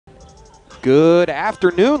Good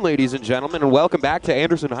afternoon, ladies and gentlemen, and welcome back to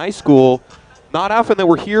Anderson High School. Not often that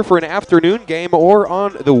we're here for an afternoon game or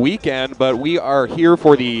on the weekend, but we are here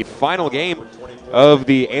for the final game of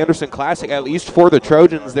the Anderson Classic, at least for the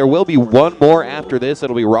Trojans. There will be one more after this.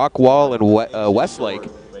 It'll be Rockwall and Westlake.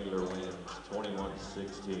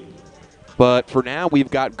 But for now, we've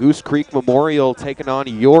got Goose Creek Memorial taking on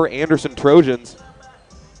your Anderson Trojans.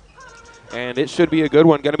 And it should be a good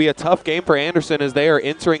one. Going to be a tough game for Anderson as they are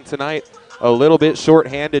entering tonight a little bit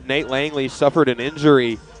short-handed. Nate Langley suffered an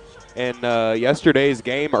injury in yesterday's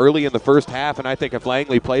game early in the first half, and I think if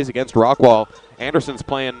Langley plays against Rockwall, Anderson's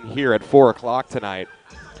playing here at 4 o'clock tonight.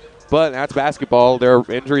 But that's basketball. Their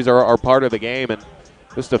injuries are part of the game, and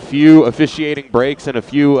just a few officiating breaks and a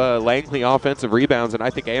few Langley offensive rebounds, and I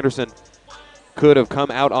think Anderson could have come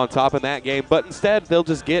out on top in that game. But instead, they'll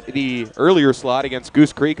just get the earlier slot against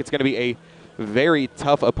Goose Creek. It's going to be a very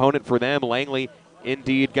tough opponent for them. Langley,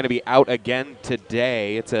 indeed, going to be out again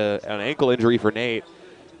today. It's an ankle injury for Nate.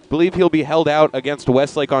 I believe he'll be held out against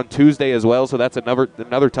Westlake on Tuesday as well, so that's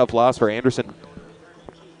another tough loss for Anderson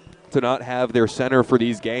to not have their center for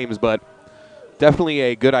these games, but definitely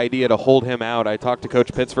a good idea to hold him out. I talked to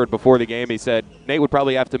Coach Pittsford before the game. He said Nate would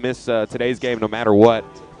probably have to miss today's game no matter what,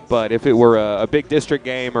 but if it were a big district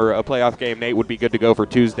game or a playoff game, Nate would be good to go for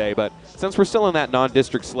Tuesday. But since we're still in that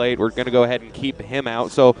non-district slate, we're going to go ahead and keep him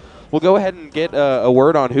out. So we'll go ahead and get a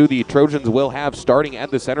word on who the Trojans will have starting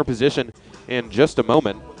at the center position in just a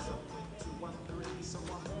moment.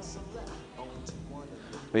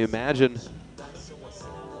 We imagine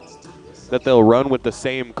that they'll run with the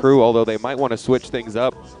same crew, although they might want to switch things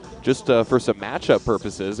up just for some matchup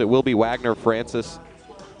purposes. It will be Wagner, Francis,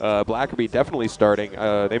 Blackerby definitely starting.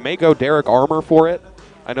 They may go Derek Armour for it.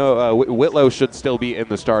 I know Whitlow should still be in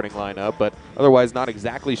the starting lineup, but otherwise not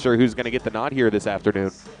exactly sure who's going to get the nod here this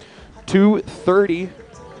afternoon. 2:30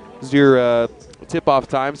 is your tip-off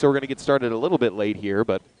time, so we're going to get started a little bit late here,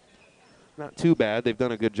 but not too bad. They've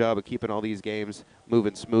done a good job of keeping all these games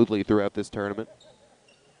moving smoothly throughout this tournament.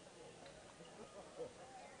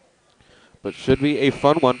 But should be a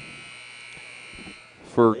fun one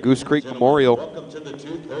for Goose Creek Memorial.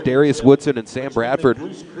 Darius Woodson and Sam Bradford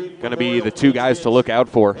going to be the two guys to look out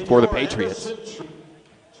for the Patriots.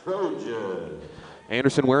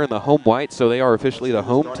 Anderson wearing the home white, so they are officially the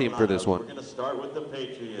home team for this one. We're going to start with the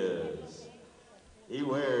Patriots. He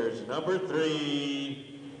wears number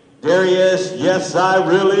 3, Darius, yes I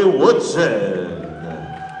really Woodson.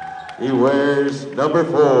 He wears number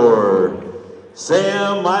 4,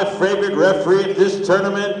 Sam, my favorite referee at this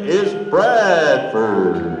tournament is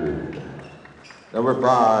Bradford. Number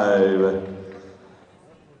 5,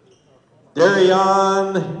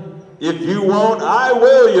 Darion, if you won't, I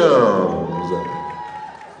Williams.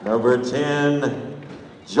 Number 10,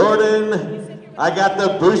 Jordan, I got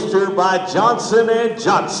the booster by Johnson &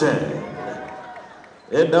 Johnson.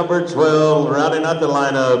 And number 12, rounding out the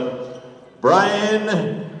lineup,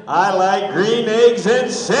 Brian, I like green eggs and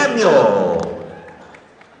Samuel.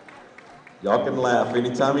 Y'all can laugh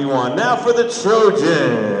anytime you want. Now for the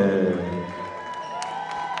Trojan.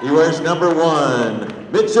 He wears number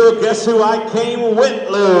 1, Mitchell, guess who I came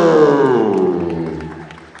Whitlow.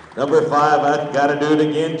 Number 5, I've got to do it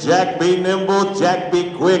again, Jack be nimble, Jack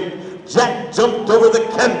be quick, Jack jumped over the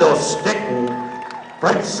candlestick,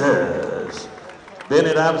 Francis.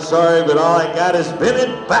 Bennett, I'm sorry, but all I got is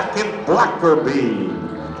Bennett back in Blackerby.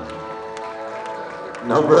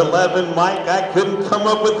 Number 11, Mike, I couldn't come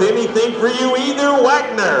up with anything for you either,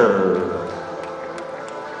 Wagner.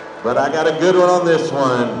 But I got a good one on this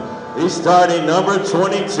one. He's starting number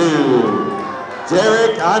 22.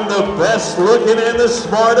 Derek, I'm the best looking and the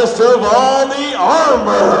smartest of all the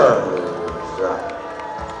Armors.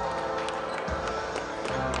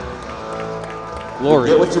 Glory.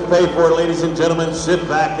 Get what you pay for, ladies and gentlemen. Sit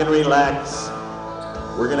back and relax.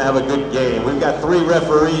 We're going to have a good game. We've got 3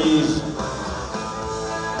 referees.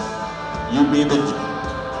 You be the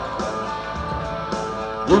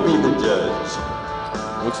judge.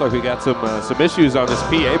 Looks like we got some issues on this PA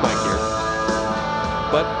mic here.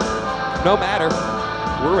 But no matter.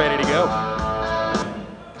 We're ready to go.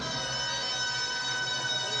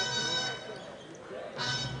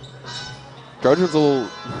 Trojans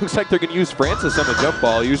looks like they're going to use Francis on the jump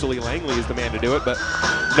ball. Usually Langley is the man to do it, but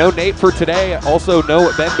no Nate for today. Also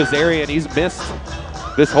no Ben Bazarian. He's missed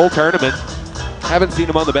this whole tournament. Haven't seen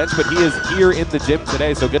him on the bench, but he is here in the gym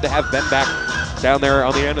today, so good to have Ben back down there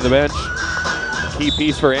on the end of the bench. A key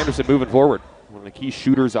piece for Anderson moving forward. One of the key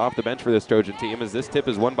shooters off the bench for this Trojan team, as this tip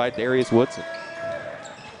is won by Darius Woodson.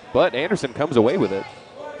 But Anderson comes away with it.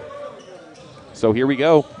 So here we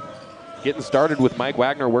go. Getting started with Mike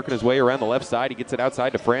Wagner working his way around the left side. He gets it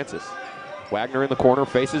outside to Francis. Wagner in the corner,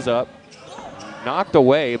 faces up. Knocked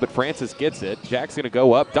away, but Francis gets it. Jack's going to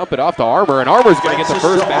go up, dump it off to Armour, and Armour's going to get the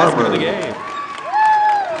first basket of the game.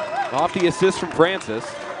 Off the assist from Francis.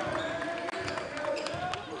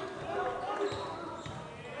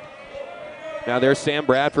 Now there's Sam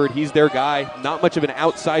Bradford. He's their guy. Not much of an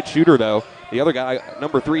outside shooter, though. The other guy,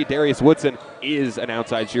 number 3, Darius Woodson, is an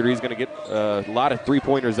outside shooter. He's going to get a lot of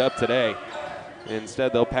three-pointers up today.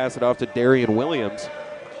 Instead, they'll pass it off to Darian Williams.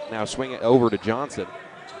 Now swing it over to Johnson.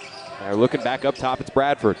 Now looking back up top, it's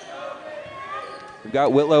Bradford. We've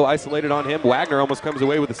got Whitlow isolated on him. Wagner almost comes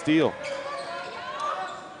away with a steal.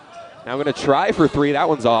 Now going to try for 3. That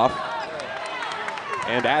one's off.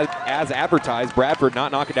 And as advertised, Bradford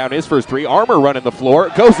not knocking down his first 3. Armour running the floor.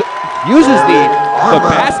 Uses the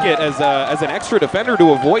basket as an extra defender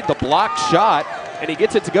to avoid the blocked shot, and he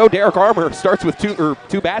gets it to go. Derek Armour starts with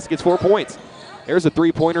two baskets, 4 points. There's a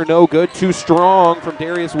three-pointer, no good. Too strong from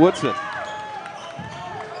Darius Woodson.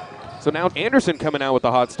 So now Anderson coming out with the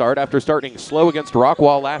hot start after starting slow against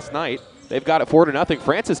Rockwall last night. They've got it 4-0.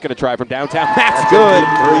 Francis going to try from downtown. That's good.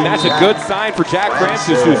 That's a good sign for Jack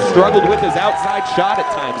Francis, who struggled with his outside shot at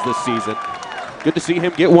times this season. Good to see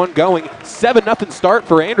him get one going. 7-0 start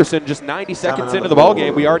for Anderson, just 90 seconds into the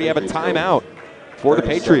ballgame. We already have a timeout for the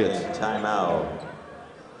Patriots. Timeout.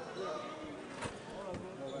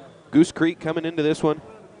 Goose Creek coming into this one.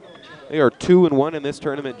 They are 2-1 in this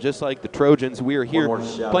tournament, just like the Trojans. We are here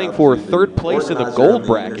playing for 3rd place in the gold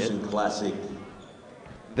bracket.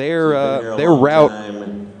 Their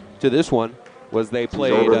route to this one was they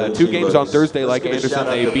played 2 games on Thursday like Anderson.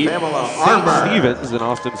 They beat St. Stephen's in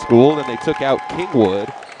Austin School, then they took out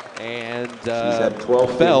Kingwood and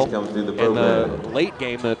fell in the late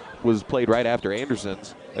game that was played right after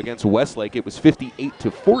Anderson's against Westlake. It was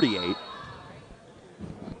 58-48.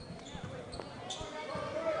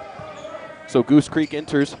 So Goose Creek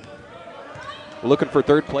enters looking for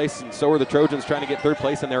 3rd place, and so are the Trojans trying to get 3rd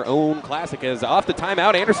place in their own classic. As off the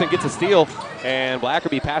timeout, Anderson gets a steal, and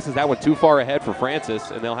Blackerby passes that one too far ahead for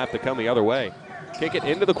Francis, and they'll have to come the other way. Kick it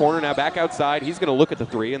into the corner, now back outside. He's going to look at the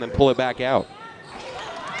 3 and then pull it back out.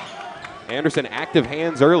 Anderson active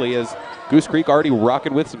hands early as Goose Creek already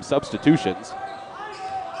rocking with some substitutions.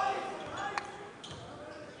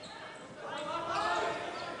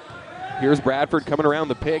 Here's Bradford coming around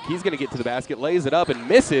the pick. He's going to get to the basket, lays it up and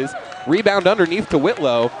misses. Rebound underneath to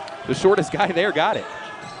Whitlow. The shortest guy there got it.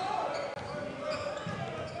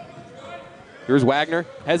 Here's Wagner.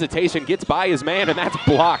 Hesitation, gets by his man, and that's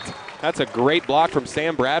blocked. That's a great block from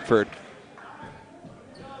Sam Bradford,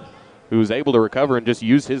 who's able to recover and just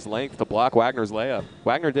use his length to block Wagner's layup.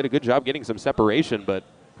 Wagner did a good job getting some separation, but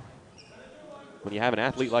when you have an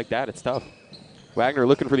athlete like that, it's tough. Wagner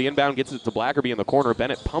looking for the inbound, gets it to Blackerby in the corner.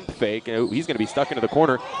 Bennett pump fake. He's going to be stuck into the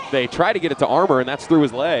corner. They try to get it to Armour, and that's through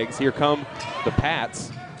his legs. Here come the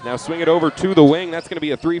Pats. Now swing it over to the wing. That's going to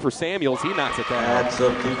be a 3 for Samuels. He knocks it down. That's a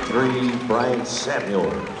deep 3, Brian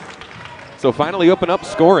Samuels. So finally open up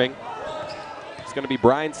scoring. It's going to be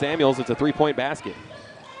Brian Samuels. It's a 3-point basket.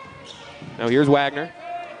 Now here's Wagner.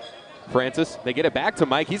 Francis, they get it back to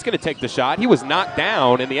Mike. He's going to take the shot. He was knocked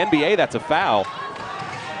down. In the NBA, that's a foul.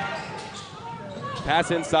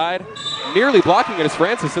 Pass inside, nearly blocking it is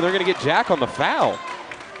Francis, and they're going to get Jack on the foul.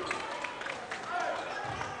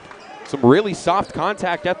 Some really soft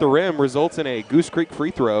contact at the rim results in a Goose Creek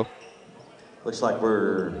free throw. Looks like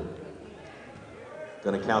we're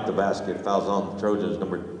going to count the basket. Fouls on the Trojans,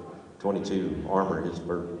 number 22, Armour, his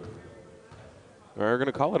first. We're going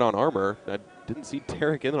to call it on Armour. I didn't see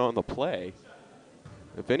Derek in on the play.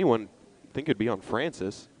 If anyone, I think it'd be on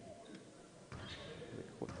Francis.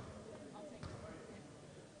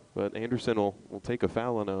 But Anderson will take a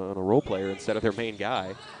foul on a role player instead of their main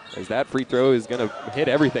guy, as that free throw is going to hit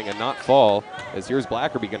everything and not fall, as here's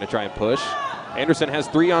Blackerby going to try and push. Anderson has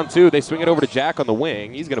 3-on-2. They swing it over to Jack on the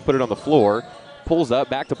wing. He's going to put it on the floor. Pulls up,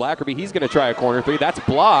 back to Blackerby. He's going to try a corner 3. That's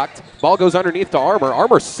blocked. Ball goes underneath to Armour.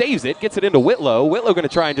 Armour saves it, gets it into Whitlow. Whitlow going to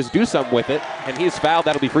try and just do something with it, and he's fouled.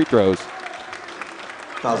 That'll be free throws.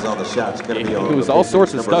 Fouls on the shot. It's going to be on. He was all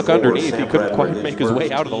sorts of stuck underneath. He couldn't quite make his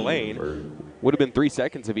way out of the lane. Would have been 3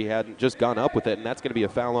 seconds if he hadn't just gone up with it, and that's going to be a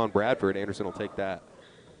foul on Bradford. Anderson will take that.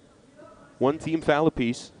 1 team foul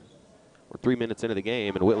apiece. We're 3 minutes into the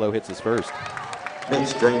game, and Whitlow hits his first.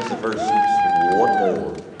 Mitch drains the first, shoots 1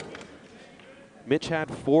 more. Mitch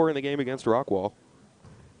had 4 in the game against Rockwall.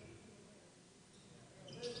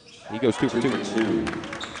 He goes 2 for 2.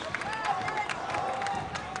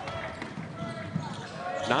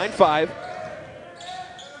 9-5.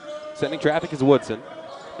 Sending traffic is Woodson.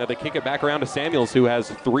 Now they kick it back around to Samuels, who has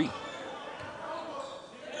 3.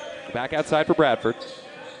 Back outside for Bradford.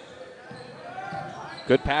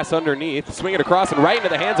 Good pass underneath. Swing it across and right into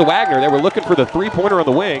the hands of Wagner. They were looking for the three-pointer on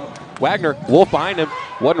the wing. Wagner, Wolf behind him,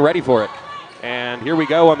 wasn't ready for it. And here we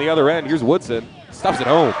go on the other end. Here's Woodson. Stuffs it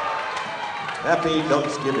home. Happy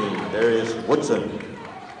Thanksgiving. There is Woodson.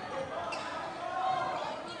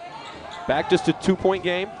 Back just a 2-point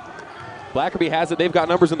game. Blackerby has it. They've got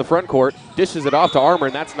numbers in the front court. Dishes it off to Armour,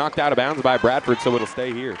 and that's knocked out of bounds by Bradford, so it'll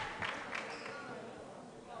stay here.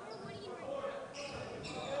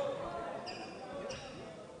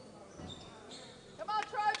 Come on,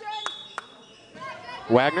 Trojans!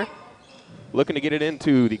 Wagner looking to get it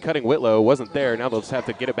into the cutting Whitlow. Wasn't there. Now they'll just have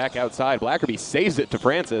to get it back outside. Blackerby saves it to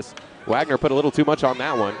Francis. Wagner put a little too much on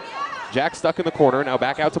that one. Jack stuck in the corner. Now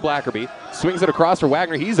back out to Blackerby. Swings it across for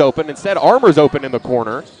Wagner. He's open. Instead, Armour's open in the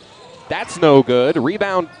corner. That's no good.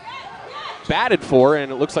 Rebound batted for,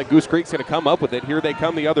 and it looks like Goose Creek's going to come up with it. Here they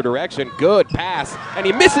come the other direction. Good pass, and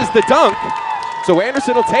he misses the dunk. So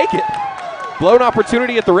Anderson will take it. Blown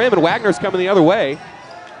opportunity at the rim, and Wagner's coming the other way.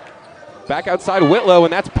 Back outside Whitlow,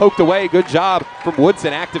 and that's poked away. Good job from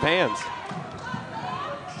Woodson, active hands.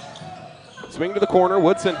 Swing to the corner.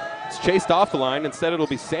 Woodson is chased off the line. Instead, it'll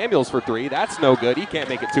be Samuels for three. That's no good. He can't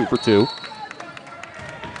make it 2 for 2.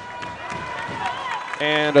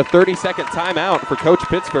 And a 30-second timeout for Coach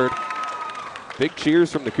Pittsburgh. Big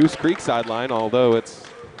cheers from the Goose Creek sideline, although it's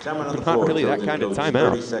not really that kind of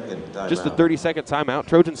timeout. Just a 30-second timeout.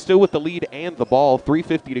 Trojans still with the lead and the ball.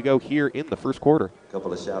 3:50 to go here in the first quarter. A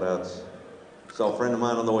couple of shout-outs. Saw a friend of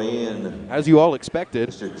mine on the way in. As you all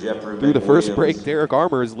expected, through the first break, Derek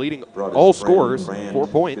Armour is leading all scorers, 4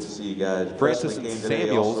 points. Good to see you guys. Francis and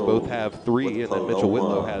Samuels both have 3, and then Mitchell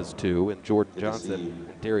Whitlow has 2, and Jordan Johnson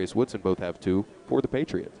and Darius Woodson both have 2 for the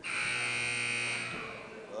Patriots.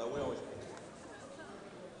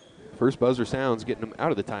 First buzzer sounds, getting them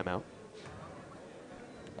out of the timeout.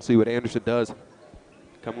 See what Anderson does.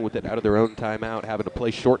 Coming with it out of their own timeout, having to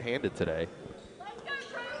play shorthanded today.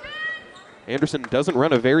 Anderson doesn't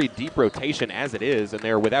run a very deep rotation as it is, and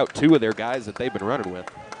they're without 2 of their guys that they've been running with.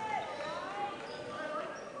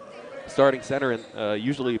 Starting center and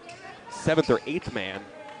usually 7th or 8th man,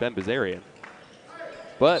 Ben Bazarian.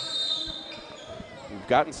 But we've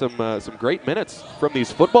gotten some great minutes from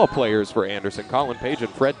these football players for Anderson. Colin Page and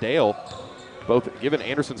Fred Dale, both giving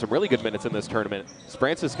Anderson some really good minutes in this tournament.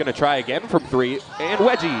 Francis going to try again from 3, and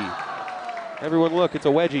wedgie. Everyone look, it's a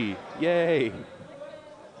wedgie. Yay.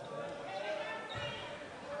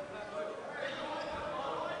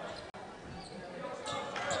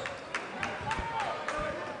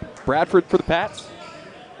 Bradford for the Pats.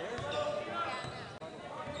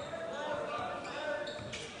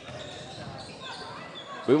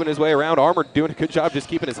 Moving his way around. Armour doing a good job just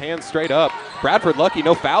keeping his hands straight up. Bradford lucky,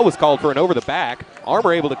 no foul was called for an over the back.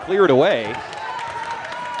 Armour able to clear it away.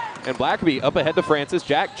 And Blackerby up ahead to Francis.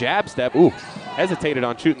 Jack jab step. Ooh, hesitated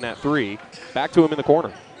on shooting that 3. Back to him in the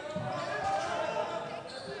corner.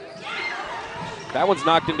 That one's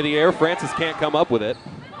knocked into the air. Francis can't come up with it.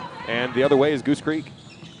 And the other way is Goose Creek.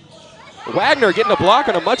 Wagner getting a block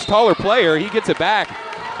on a much taller player. He gets it back.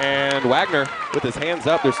 And Wagner with his hands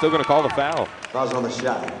up, they're still going to call the foul. Fouls on the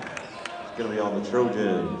shot. It's going to be on the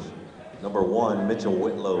Trojans. Number 1, Mitchell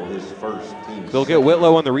Whitlow, his first team. They'll get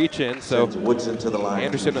Whitlow on the reach in, so Woodson to the line.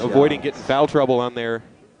 Anderson avoiding getting foul trouble on their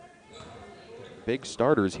big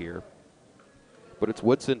starters here. But it's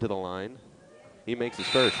Woodson to the line. He makes his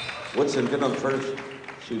first. Woodson good on the first.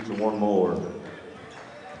 Shoots one more.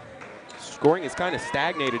 Scoring is kind of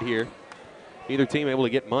stagnated here. Neither team able to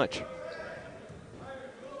get much.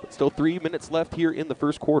 But still 3 minutes left here in the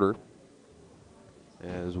first quarter,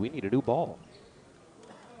 as we need a new ball.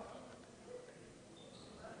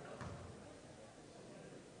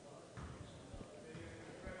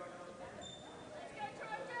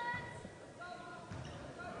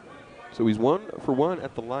 So he's 1 for 1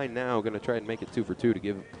 at the line now, going to try and make it 2 for 2 to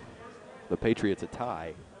give the Patriots a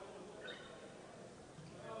tie.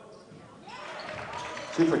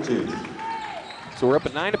 2 for 2. So we're up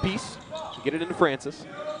at 9 apiece. Get it into Francis.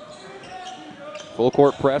 Full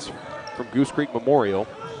court press from Goose Creek Memorial.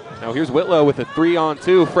 Now here's Whitlow with a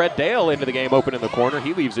 3-on-2. Fred Dale into the game, open in the corner.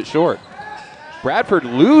 He leaves it short. Bradford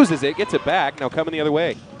loses it, gets it back. Now coming the other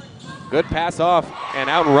way. Good pass off,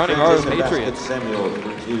 and out and running are the Patriots. Samuel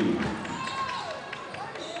for 2.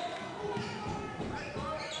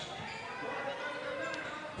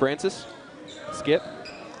 Francis, skip.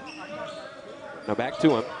 Now back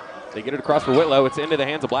to him. They get it across for Whitlow. It's into the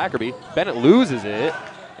hands of Blackerby. Bennett loses it.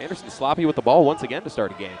 Anderson sloppy with the ball once again to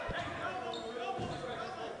start a game.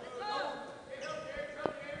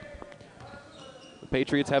 The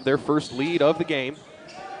Patriots have their first lead of the game.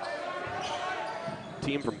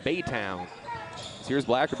 Team from Baytown. So here's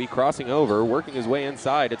Blackerby crossing over, working his way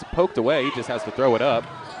inside. It's poked away. He just has to throw it up.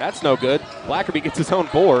 That's no good. Blackerby gets his own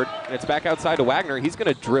board, and it's back outside to Wagner. He's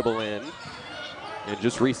going to dribble in and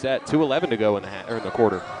just reset. 2:11 to go in the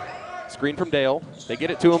quarter. Screen from Dale. They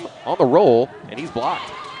get it to him on the roll, and he's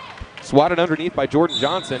blocked. Swatted underneath by Jordan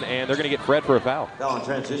Johnson, and they're going to get Fred for a foul. Foul in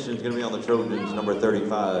transition is going to be on the Trojans, number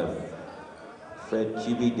 35. Fred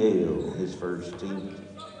QB Dale, his first team.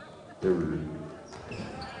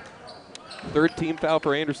 Third team foul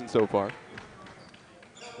for Anderson so far.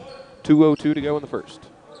 2:02 to go in the first.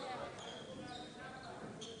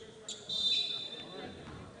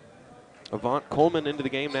 Avant Coleman into the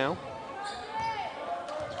game now.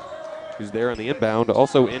 Who's there on the inbound.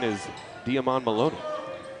 Also in is Diamond Maloney.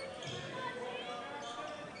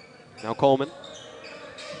 Now Coleman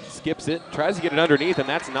skips it, tries to get it underneath, and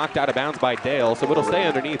that's knocked out of bounds by Dale. So it'll stay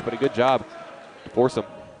underneath, but a good job to force him.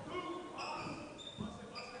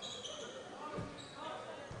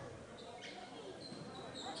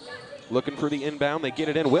 Looking for the inbound, they get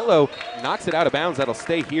it in. Willow knocks it out of bounds, that'll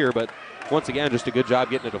stay here, but once again, just a good job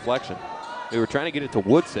getting a deflection. They were trying to get it to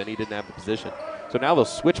Woodson, he didn't have the position. So now they'll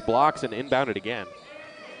switch blocks and inbound it again.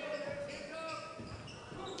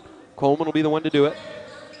 Coleman will be the one to do it.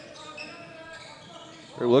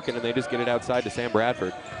 They're looking and they just get it outside to Sam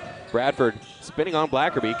Bradford. Bradford spinning on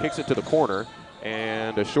Blackerby, kicks it to the corner,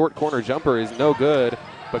 and a short corner jumper is no good,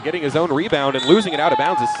 but getting his own rebound and losing it out of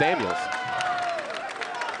bounds is Samuels.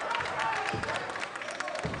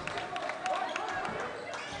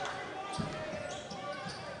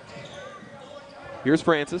 Here's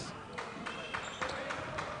Francis.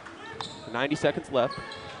 90 seconds left.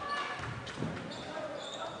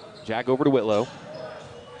 Jag over to Whitlow.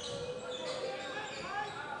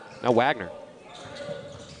 Now Wagner.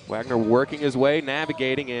 Wagner working his way,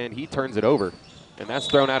 navigating, and he turns it over. And that's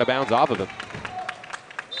thrown out of bounds off of him.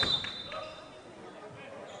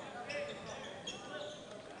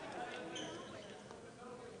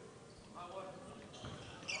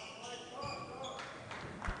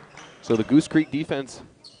 So the Goose Creek defense,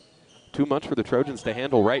 too much for the Trojans to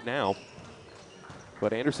handle right now.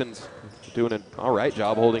 But Anderson's doing an all right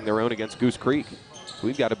job holding their own against Goose Creek.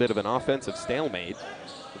 We've got a bit of an offensive stalemate.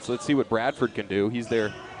 Let's see what Bradford can do. He's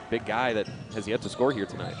their big guy that has yet to score here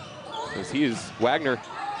tonight. Because Wagner,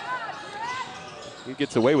 he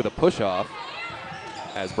gets away with a push-off.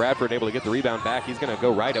 As Bradford able to get the rebound back, he's going to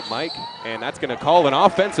go right at Mike, and that's going to call an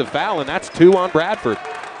offensive foul, and that's 2 on Bradford.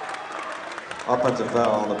 Offensive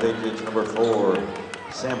foul on the Patriots, number 4,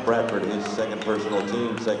 Sam Bradford, his second personal,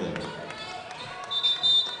 team second.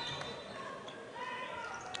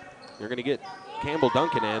 They're going to get Campbell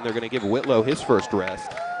Duncan in. They're going to give Whitlow his first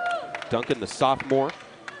rest. Duncan, the sophomore,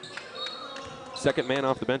 second man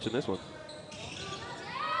off the bench in this one.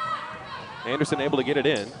 Anderson able to get it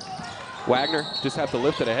in. Wagner just have to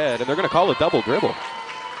lift it ahead, and they're going to call a double dribble.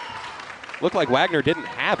 Looked like Wagner didn't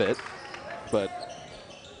have it, but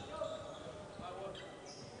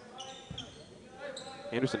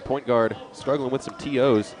Anderson, point guard, struggling with some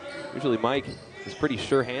TOs. Usually Mike is pretty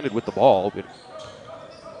sure-handed with the ball, but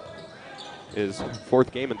his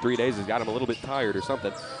fourth game in 3 days has got him a little bit tired or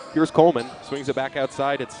something. Here's Coleman, swings it back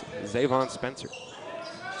outside. It's Zavon Spencer.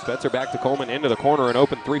 Spencer back to Coleman into the corner, an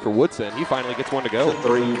open 3 for Woodson. He finally gets one to go.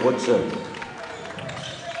 3, Woodson.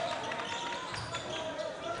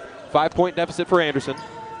 5-point deficit for Anderson.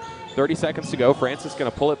 30 seconds to go. Francis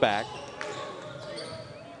going to pull it back.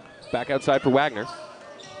 Back outside for Wagner.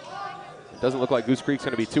 Doesn't look like Goose Creek's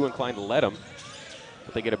going to be too inclined to let him,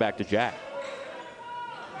 but they get it back to Jack.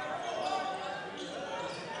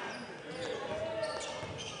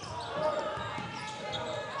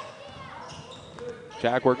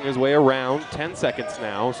 Jack working his way around. 10 seconds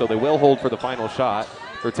now, so they will hold for the final shot.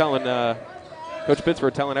 They're telling Coach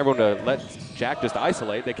Pittsford telling everyone to let Jack just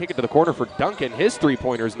isolate. They kick it to the corner for Duncan. His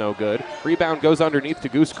three-pointer's no good. Rebound goes underneath to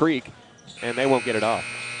Goose Creek, and they won't get it off.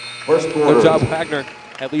 First quarter. Good job, Wagner,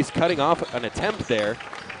 at least cutting off an attempt there.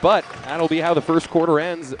 But that'll be how the first quarter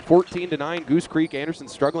ends. 14-9, Goose Creek. Anderson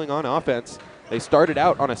struggling on offense. They started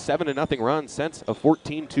out on a 7-0 run, since a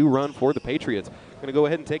 14-2 run for the Patriots. Going to go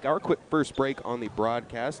ahead and take our quick first break on the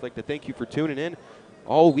broadcast. I'd like to thank you for tuning in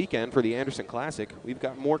all weekend for the Anderson Classic. We've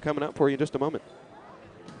got more coming up for you in just a moment.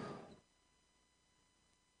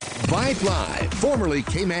 Vype Live, formerly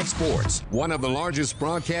KMAX Sports, one of the largest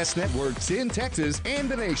broadcast networks in Texas and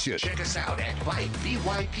the nation. Check us out at Vype,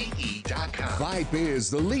 VYPE.com. Vype is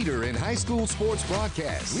the leader in high school sports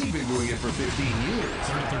broadcasts. We've been doing it for 15 years.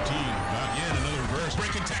 3-13, not yet, another reverse,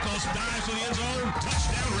 breaking tackles, dives to the end zone,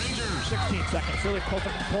 touchdown Rangers. 16 seconds. Really close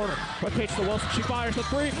in the corner. Rotates to Wilson. She fires a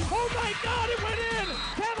three. Oh my God, it went in!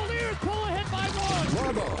 Cavaliers pull ahead by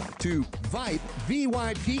one. Log on to Vype,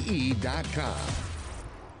 VYPE.com.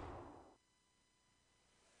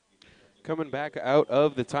 Coming back out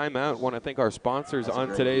of the timeout, want to thank our sponsors on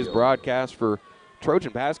today's broadcast. For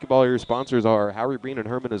Trojan basketball, your sponsors are Howery Breen and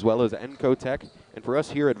Herman, as well as Encotech. And for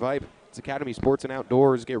us here at Vype, it's Academy Sports and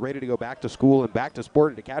Outdoors. Get ready to go back to school and back to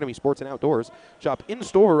sport at Academy Sports and Outdoors. Shop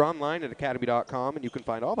in-store or online at academy.com, and you can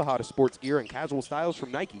find all the hottest sports gear and casual styles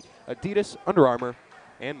from Nike, Adidas, Under Armour,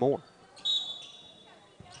 and more.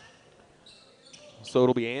 So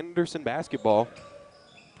it'll be Anderson basketball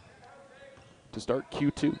to start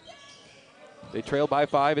Q2. They trail by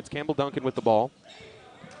 5. It's Campbell Duncan with the ball.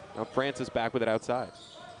 Now Francis back with it outside.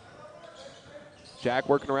 Jack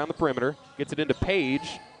working around the perimeter. Gets it into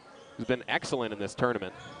Page, who's been excellent in this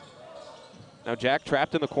tournament. Now Jack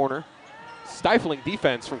trapped in the corner. Stifling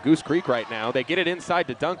defense from Goose Creek right now. They get it inside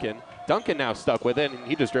to Duncan. Duncan now stuck with it, and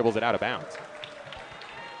he just dribbles it out of bounds.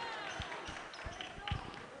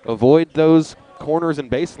 Avoid those corners and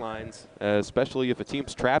baselines, especially if a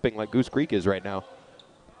team's trapping like Goose Creek is right now.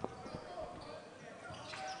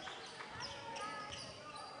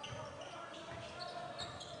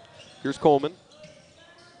 Here's Coleman.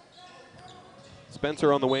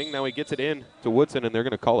 Spencer on the wing. Now he gets it in to Woodson, and they're going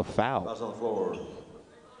to call a foul. Fouls on the floor. Going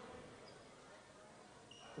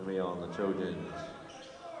to be on the Trojans.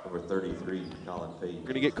 Number 33, Colin Page. We're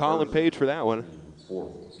going to get Colin Page for that one.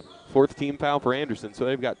 Fourth team foul for Anderson, so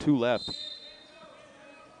they've got 2 left.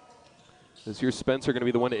 This here's Spencer going to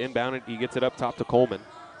be the one to inbound it. He gets it up top to Coleman.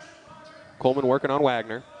 Coleman working on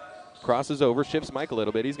Wagner. Crosses over, shifts Mike a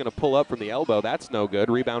little bit. He's going to pull up from the elbow. That's no good.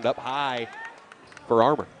 Rebound up high for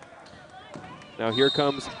Armour. Now here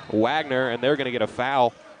comes Wagner, and they're going to get a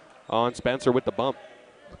foul on Spencer with the bump.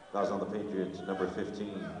 Fouls on the Patriots, number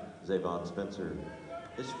 15, Zavon Spencer.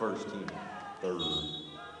 His first team, third.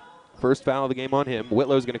 First foul of the game on him.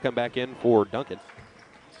 Whitlow's going to come back in for Duncan.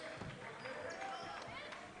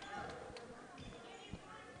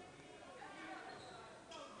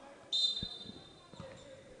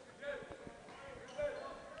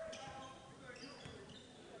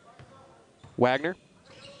 Wagner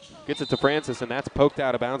gets it to Francis, and that's poked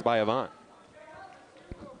out of bounds by Avant.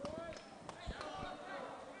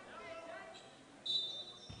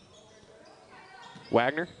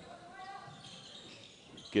 Wagner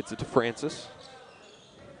gets it to Francis.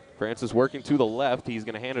 Francis working to the left. He's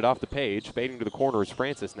going to hand it off to Page. Fading to the corner is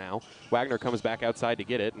Francis now. Wagner comes back outside to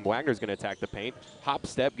get it, and Wagner's going to attack the paint. Hop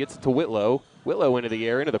step, gets it to Whitlow. Whitlow into the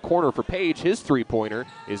air, into the corner for Page. His three-pointer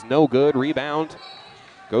is no good. Rebound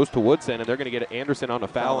goes to Woodson, and they're going to get Anderson on a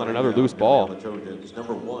foul on another loose ball. The Trojans,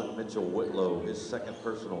 number 1, Mitchell Whitlow, his second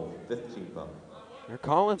personal, 15 foul. They're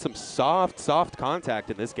calling some soft contact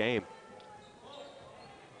in this game.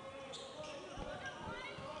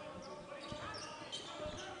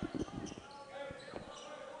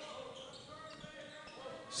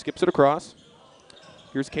 Skips it across.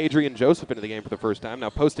 Here's Kadrian Joseph into the game for the first time. Now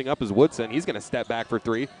posting up is Woodson. He's going to step back for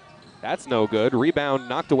 3. That's no good. Rebound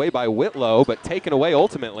knocked away by Whitlow, but taken away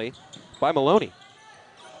ultimately by Maloney.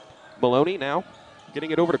 Maloney now getting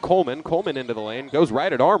it over to Coleman. Coleman into the lane. Goes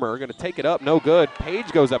right at Armour. Going to take it up. No good.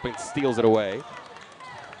 Page goes up and steals it away.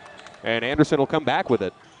 And Anderson will come back with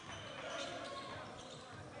it.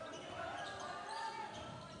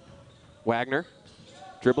 Wagner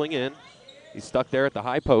dribbling in. He's stuck there at the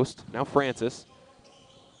high post. Now Francis.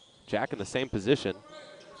 Jack in the same position,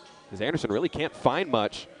 as Anderson really can't find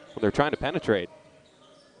much when they're trying to penetrate.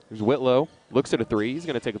 There's Whitlow, looks at a 3. He's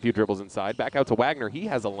going to take a few dribbles inside. Back out to Wagner. He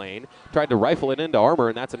has a lane. Tried to rifle it into Armour,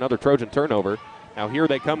 and that's another Trojan turnover. Now here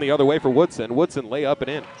they come the other way for Woodson. Woodson lay up and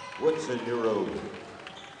in. Woodson, Euro.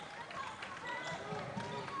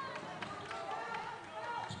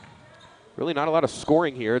 Really not a lot of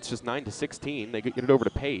scoring here. It's just 9-16. They get it over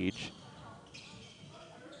to Page.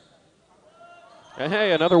 And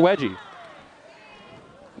hey, another wedgie.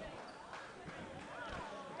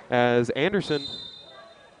 As Anderson,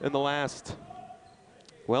 in the last,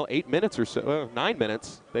 8 minutes or so, 9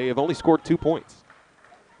 minutes, they have only scored 2 points.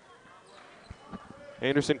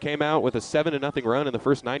 Anderson came out with a 7-0 run in the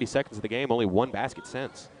first 90 seconds of the game, only 1 basket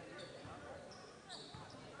since.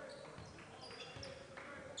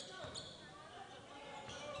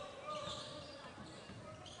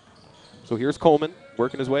 So here's Coleman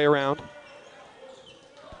working his way around.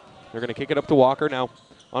 They're going to kick it up to Walker. Now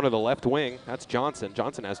onto the left wing. That's Johnson.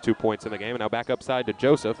 Johnson has 2 points in the game. And now back upside to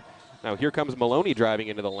Joseph. Now here comes Maloney driving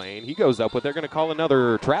into the lane. He goes up with, they're going to call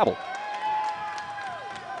another travel.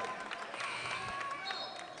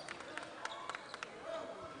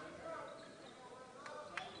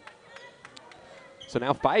 So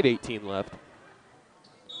now 5:18 left.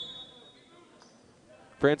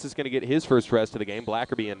 Francis going to get his first rest of the game.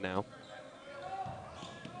 Blackerby in now.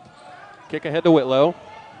 Kick ahead to Whitlow.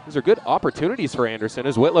 These are good opportunities for Anderson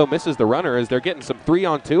as Whitlow misses the runner as they're getting some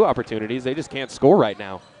 3-on-2 opportunities. They just can't score right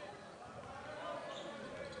now.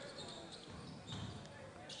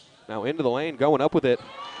 Now into the lane, going up with it,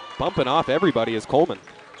 bumping off everybody is Coleman.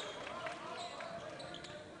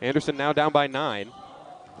 Anderson now down by 9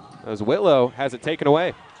 as Whitlow has it taken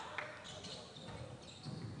away.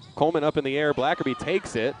 Coleman up in the air, Blackerby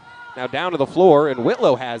takes it, now down to the floor, and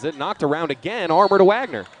Whitlow has it, knocked around again, Armour to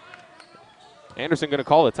Wagner. Anderson going to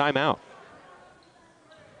call a timeout.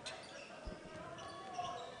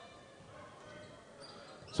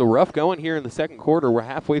 So rough going here in the second quarter. We're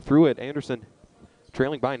halfway through it. Anderson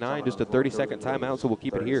trailing by 9, just a 30-second timeout, so we'll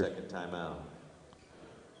keep it here.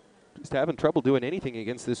 Just having trouble doing anything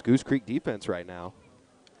against this Goose Creek defense right now.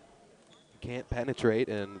 Can't penetrate,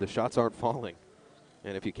 and the shots aren't falling.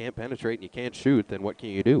 And if you can't penetrate and you can't shoot, then what can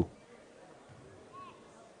you do?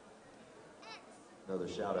 Another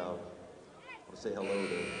shout out. I want to say hello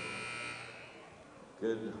to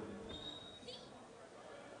good.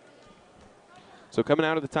 So coming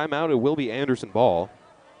out of the timeout, it will be Anderson ball.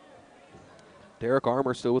 Derek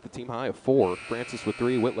Armour still with the team high of 4. Francis with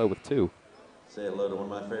 3, Whitlow with 2. Say hello to one of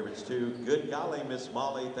my favorites too. Good golly, Miss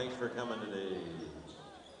Molly. Thanks for coming today.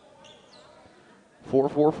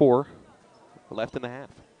 4-4-4 left in the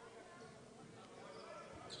half.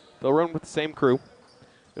 They'll run with the same crew.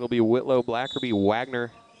 It'll be Whitlow, Blackerby,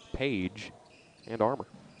 Wagner, Page, and Armour.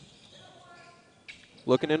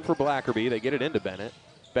 Looking in for Blackerby. They get it into Bennett.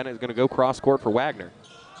 Bennett's going to go cross court for Wagner.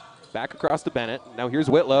 Back across to Bennett. Now here's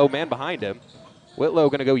Whitlow, man behind him. Whitlow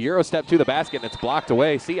going to go Euro step to the basket, and it's blocked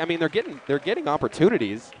away. See, I mean, they're getting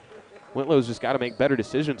opportunities. Whitlow's just got to make better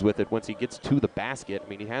decisions with it once he gets to the basket. I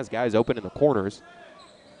mean, he has guys open in the corners,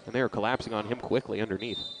 and they are collapsing on him quickly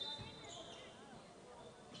underneath.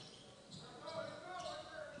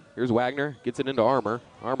 Here's Wagner, gets it into Armour.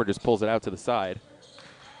 Armour just pulls it out to the side.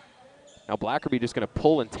 Now Blackerby just going to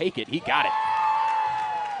pull and take it. He got it.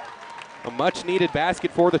 A much-needed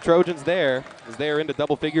basket for the Trojans there, as they are into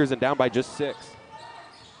double figures and down by just 6.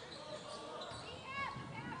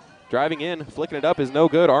 Driving in, flicking it up is no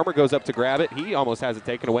good. Armour goes up to grab it. He almost has it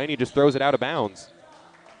taken away, and he just throws it out of bounds.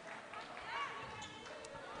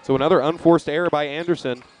 So another unforced error by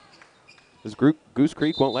Anderson, as Goose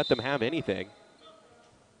Creek won't let them have anything.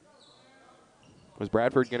 Was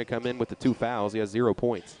Bradford going to come in with the 2 fouls? He has 0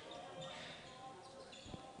 points.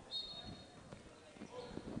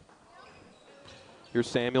 Here's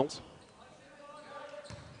Samuels.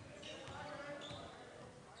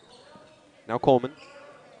 Now Coleman.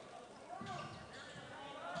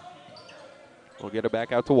 We'll get it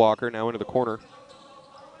back out to Walker, now into the corner.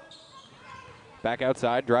 Back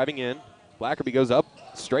outside, driving in. Blackerby goes up,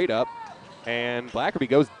 straight up, and Blackerby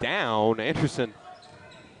goes down. Anderson,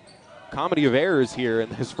 comedy of errors here in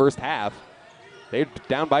this first half. They're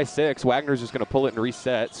down by 6. Wagner's just going to pull it and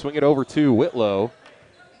reset. Swing it over to Whitlow.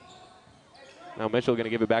 Now Mitchell going to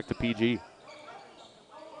give it back to PG.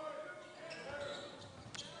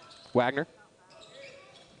 Wagner.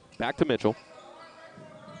 Back to Mitchell.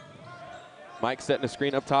 Mike setting a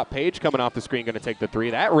screen up top. Page coming off the screen, going to take the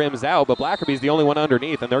 3. That rims out, but Blackerby's the only one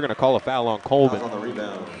underneath, and they're going to call a foul on Coleman. On the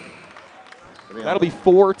rebound. That'll be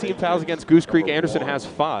 4 team fouls against Goose Creek. Anderson has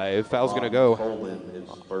 5. Foul's going to go. Coleman is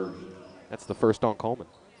first. That's the first on Coleman.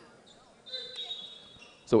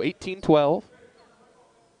 So 18-12.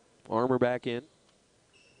 Armour back in.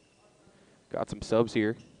 Got some subs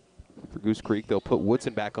here for Goose Creek. They'll put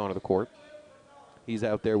Woodson back onto the court. He's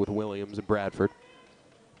out there with Williams and Bradford.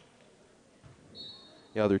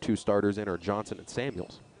 The other 2 starters in are Johnson and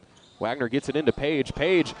Samuels. Wagner gets it into Page.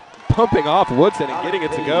 Page pumping off Woodson and getting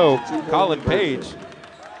it to go. Colin Page.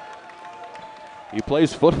 He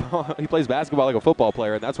plays football. He plays basketball like a football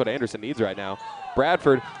player, and that's what Anderson needs right now.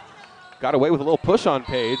 Bradford got away with a little push on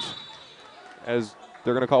Page, as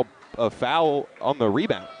they're going to call a foul on the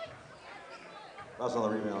rebound. Foul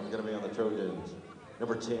on the rebound is going to be on the Trojans.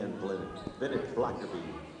 Number 10, Bennett Blackerby.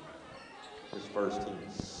 His first team,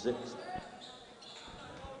 6th.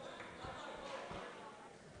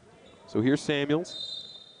 So here's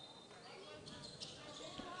Samuels.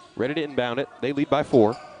 Ready to inbound it. They lead by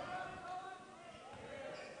 4.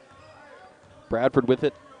 Bradford with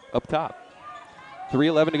it up top.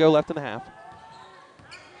 3:11 to go left in the half.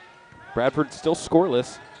 Bradford still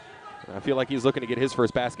scoreless. I feel like he's looking to get his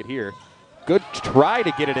first basket here. Good try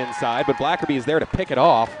to get it inside, but Blackerby is there to pick it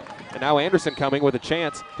off. And now Anderson coming with a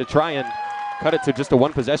chance to try and cut it to just a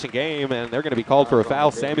 1-possession game, and they're going to be called for a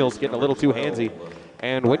foul. Samuels getting a little too handsy.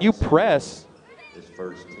 And when you press his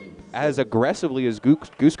first team. As aggressively as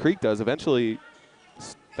Goose Creek does, eventually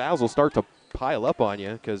fouls will start to pile up on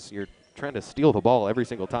you because you're trying to steal the ball every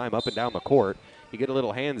single time up and down the court. You get a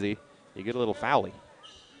little handsy, you get a little foully.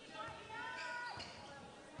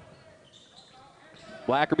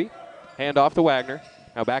 Blackerby, hand off to Wagner.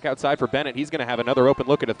 Now back outside for Bennett. He's going to have another open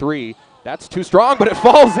look at a three. That's too strong, but it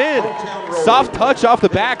falls in. Soft touch off the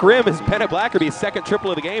back rim is Bennett Blackerby's second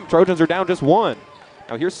triple of the game. Trojans are down just one.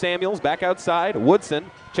 Now here's Samuels back outside.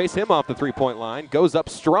 Woodson chase him off the three-point line. Goes up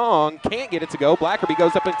strong, can't get it to go. Blackerby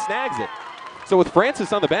goes up and snags it. So with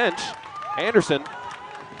Francis on the bench, Anderson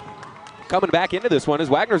coming back into this one as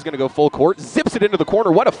Wagner's going to go full court. Zips it into the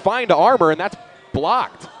corner. What a find to Armour, and that's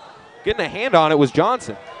blocked. Getting a hand on it was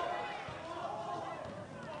Johnson.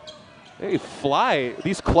 They fly.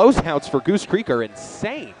 These closeouts for Goose Creek are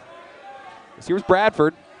insane. So here's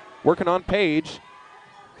Bradford working on Page.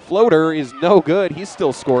 Floater is no good. He's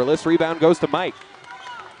still scoreless. Rebound goes to Mike.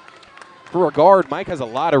 For a guard, Mike has a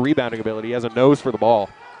lot of rebounding ability. He has a nose for the ball.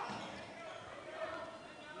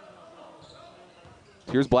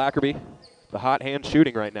 Here's Blackerby, the hot hand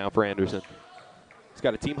shooting right now for Anderson. He's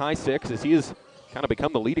got a team-high 6 as he has kind of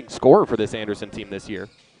become the leading scorer for this Anderson team this year.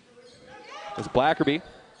 As Blackerby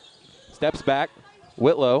steps back,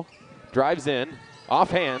 Whitlow drives in,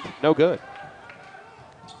 offhand, no good.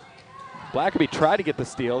 Blackerby tried to get the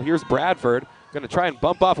steal. Here's Bradford, going to try and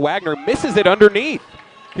bump off Wagner, misses it underneath.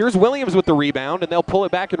 Here's Williams with the rebound, and they'll pull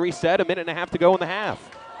it back and reset. A minute and a half to go in the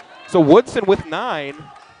half. So Woodson with 9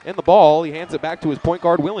 in the ball. He hands it back to his point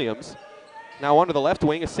guard, Williams. Now onto the left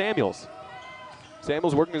wing is Samuels.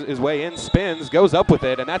 Samuels working his way in, spins, goes up with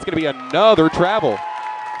it, and that's going to be another travel.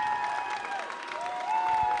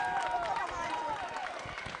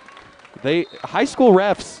 High school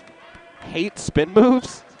refs hate spin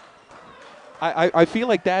moves. I feel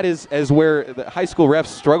like that is where the high school refs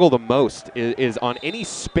struggle the most is on any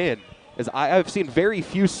spin. I've seen very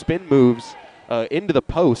few spin moves into the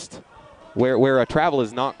post where a travel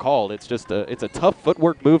is not called. It's just it's a tough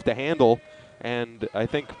footwork move to handle, and I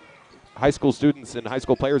think high school students and high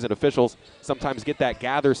school players and officials sometimes get that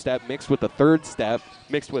gather step mixed with the third step,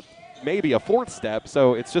 mixed with maybe a fourth step,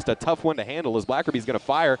 so it's just a tough one to handle as Blackerby's going to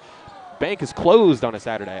fire. Bank is closed on a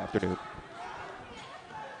Saturday afternoon.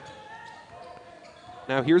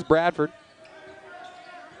 Now here's Bradford.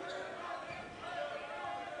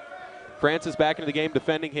 Francis back into the game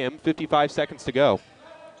defending him, 55 seconds to go.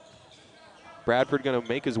 Bradford going to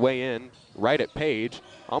make his way in right at Page.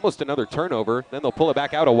 Almost another turnover. Then they'll pull it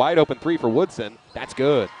back out. A wide open three for Woodson. That's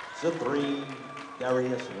good. It's a three,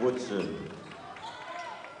 Darius Woodson.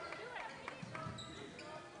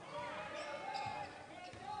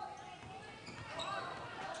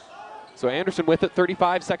 So Anderson with it,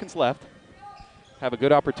 35 seconds left. Have a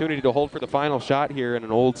good opportunity to hold for the final shot here in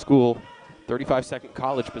an old school 35-second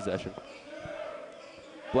college possession.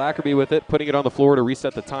 Blackerby with it, putting it on the floor to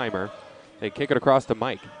reset the timer. They kick it across to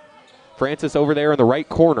Mike. Francis over there in the right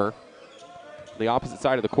corner, the opposite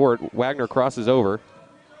side of the court. Wagner crosses over,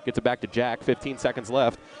 gets it back to Jack, 15 seconds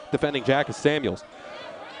left. Defending Jack is Samuels.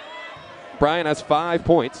 Bryan has 5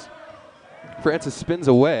 points. Francis spins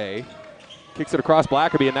away, kicks it across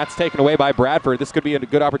Blackerby, and that's taken away by Bradford. This could be a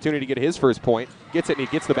good opportunity to get his first point. Gets it, and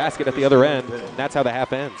he gets the basket at the other end. And that's how the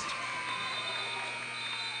half ends.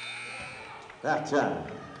 Halftime.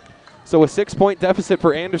 So a 6-point deficit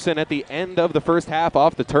for Anderson at the end of the first half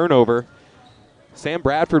off the turnover. Sam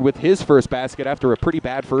Bradford with his first basket after a pretty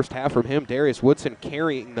bad first half from him. Darius Woodson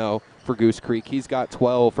carrying, though, for Goose Creek. He's got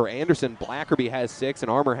 12. For Anderson, Blackerby has 6,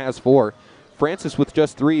 and Armour has 4. Francis with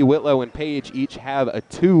just 3. Whitlow and Page each have a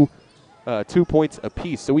 2 points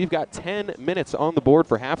apiece. So we've got 10 minutes on the board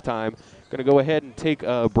for halftime. Going to go ahead and take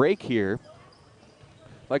a break here.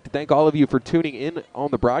 I'd like to thank all of you for tuning in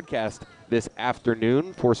on the broadcast this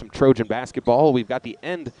afternoon for some Trojan basketball. We've got the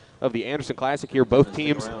end of the Anderson Classic here. Both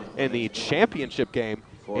teams in the championship game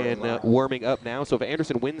and warming up now. So if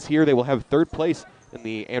Anderson wins here, they will have 3rd place in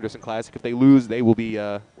the Anderson Classic. If they lose, they will be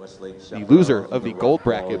the loser of the gold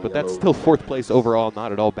bracket. But that's still 4th place overall.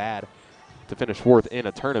 Not at all bad to finish 4th in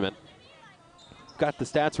a tournament. Got the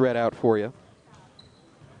stats read out for you.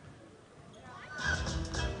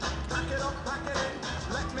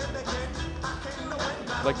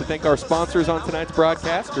 I'd like to thank our sponsors on tonight's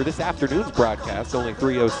broadcast, or this afternoon's broadcast, only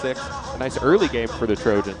 3:06. A nice early game for the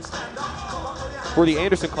Trojans. For the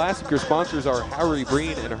Anderson Classic, your sponsors are Howery,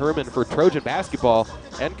 Breen, and Herman for Trojan basketball,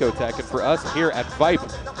 Encotech, and for us here at Vype,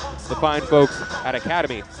 the fine folks at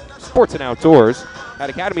Academy Sports and Outdoors.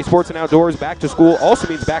 At Academy Sports and Outdoors, back to school also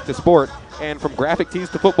means back to sport. And from graphic tees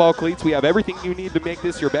to football cleats, we have everything you need to make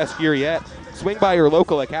this your best year yet. Swing by your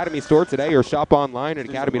local Academy store today or shop online at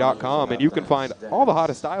academy.com, and you can find all the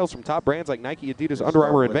hottest styles from top brands like Nike, Adidas, Under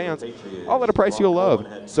Armour, and Vans, all at a price you'll love.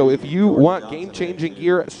 So if you want game-changing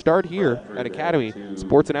gear, start here at Academy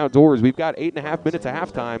Sports and Outdoors. We've got 8.5 minutes of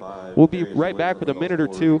halftime. We'll be right back with a minute or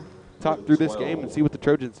two, talk through this game and see what the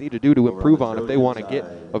Trojans need to do to improve on if they want to get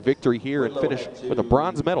a victory here and finish with a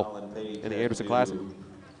bronze medal in the Anderson Classic.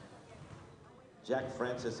 Jack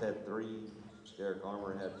Francis had 3. Derek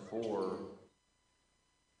Armour had 4.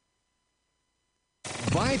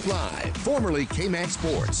 Vype Live, formerly KMAX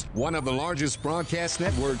Sports, one of the largest broadcast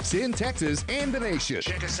networks in Texas and the nation.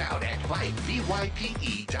 Check us out at Vype,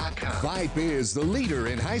 VYPE.com. Vype is the leader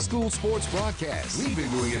in high school sports broadcasts. We've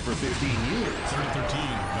been doing it for 15 years. 3rd and 13,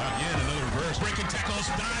 not yet, another reverse, breaking tackles,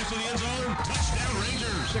 dives to the end zone, touchdown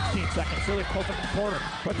Rangers. 16 seconds, really close to the corner.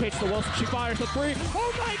 Rotates to Wilson, she fires the 3.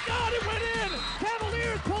 Oh my God, it went in!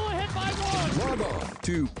 Cavaliers pull ahead by 1. Log on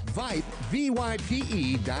to Vype,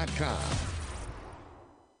 VYPE.com.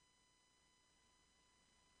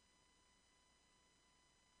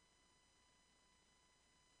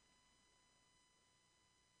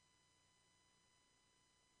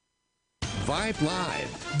 Vype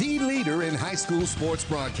Live, the leader in high school sports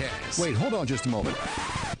broadcasts. Wait, hold on just a moment.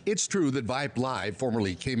 It's true that Vype Live,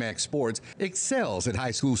 formerly KMAX Sports, excels at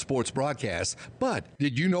high school sports broadcasts, but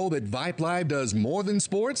did you know that Vype Live does more than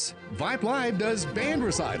sports? Vype Live does band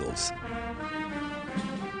recitals,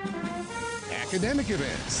 academic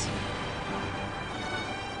events.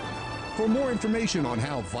 For more information on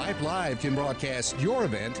how Vype Live can broadcast your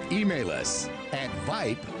event, email us at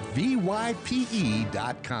Vype, VYPE.com.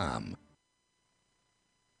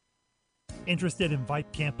 Interested in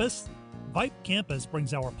Vype Campus? Vype Campus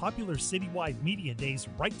brings our popular citywide media days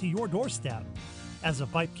right to your doorstep. As a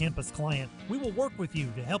Vype Campus client, we will work with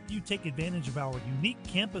you to help you take advantage of our unique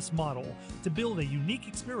campus model to build a unique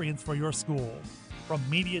experience for your school. From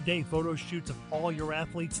media day photo shoots of all your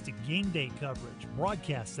athletes to game day coverage,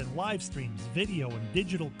 broadcasts and live streams, video and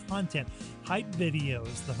digital content, hype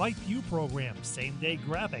videos, the Vype U program, same-day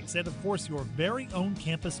graphics, and of course your very own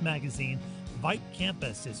campus magazine, Vype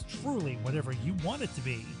Campus is truly whatever you want it to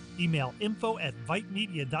be. Email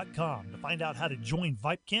info@vypemedia.com to find out how to join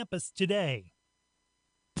Vype Campus today.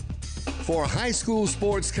 For high school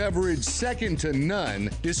sports coverage second to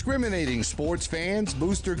none, discriminating sports fans,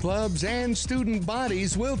 booster clubs, and student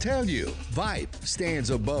bodies will tell you Vype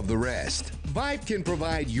stands above the rest. Vype can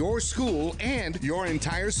provide your school and your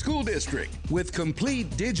entire school district with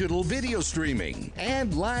complete digital video streaming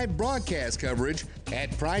and live broadcast coverage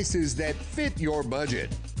at prices that fit your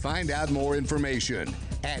budget. Find out more information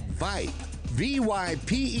at Vype,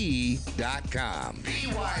 VYPE.com.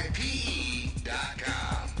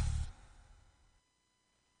 VYPE.com.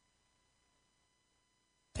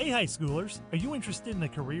 Hey high schoolers, are you interested in a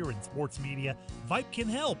career in sports media? Vype can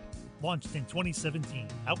help. Launched in 2017,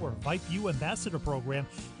 our Vype U Ambassador Program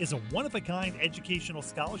is a one-of-a-kind educational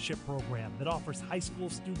scholarship program that offers high school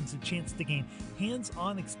students a chance to gain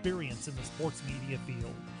hands-on experience in the sports media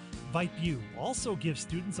field. Vype U also gives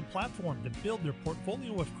students a platform to build their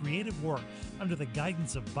portfolio of creative work under the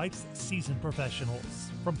guidance of Vype's seasoned professionals.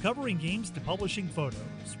 From covering games to publishing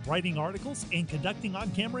photos, writing articles, and conducting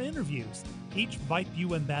on-camera interviews, each Vype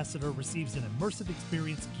U ambassador receives an immersive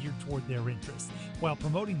experience geared toward their interests while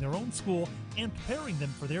promoting their own school and preparing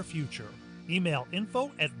them for their future. Email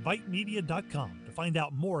info@vypemedia.com to find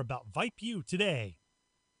out more about Vype U today.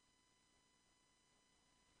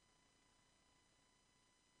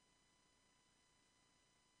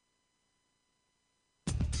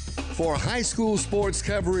 For high school sports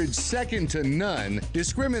coverage second to none,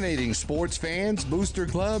 discriminating sports fans, booster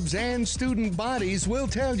clubs, and student bodies will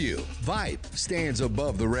tell you Vype stands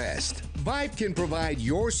above the rest. Vype can provide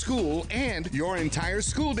your school and your entire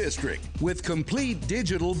school district with complete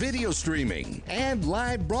digital video streaming and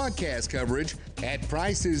live broadcast coverage at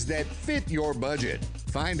prices that fit your budget.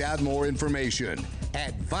 Find out more information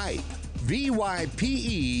at Vype,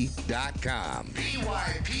 VYPE.com.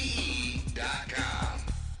 VYPE.com.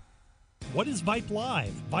 What is Vype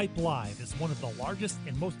Live? Vype Live is one of the largest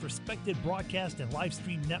and most respected broadcast and live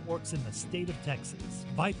stream networks in the state of Texas.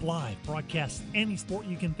 Vype Live broadcasts any sport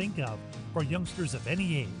you can think of for youngsters of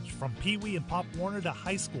any age, from Pee Wee and Pop Warner to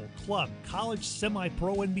high school, club, college,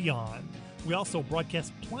 semi-pro, and beyond. We also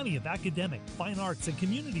broadcast plenty of academic, fine arts, and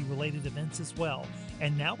community-related events as well,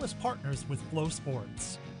 and now as partners with Flow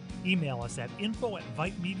Sports. Email us at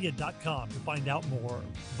info@vypemedia.com to find out more.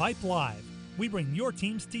 Vype Live. We bring your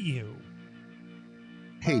teams to you.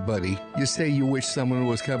 Hey, buddy, you say you wish someone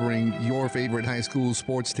was covering your favorite high school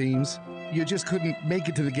sports teams? You just couldn't make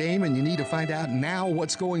it to the game and you need to find out now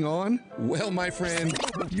what's going on? Well, my friend,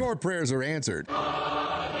 your prayers are answered.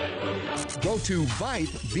 Go to Vype,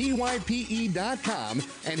 VYPE.com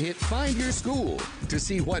and hit Find Your School to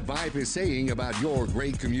see what Vype is saying about your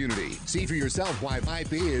great community. See for yourself why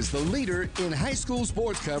Vype is the leader in high school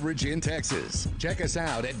sports coverage in Texas. Check us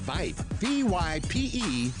out at Vype,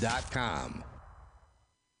 VYPE.com.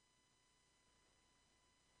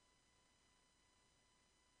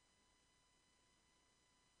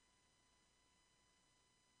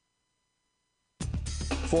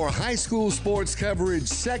 For high school sports coverage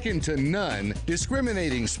second to none,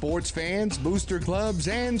 discriminating sports fans, booster clubs,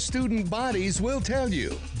 and student bodies will tell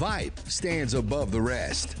you Vype stands above the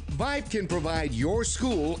rest. Vype can provide your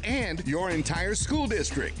school and your entire school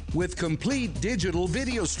district with complete digital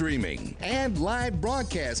video streaming and live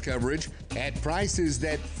broadcast coverage at prices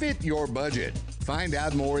that fit your budget. Find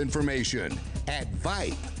out more information at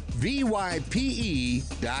Vype, VYPE.com.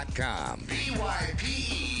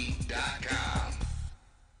 VYPE.com.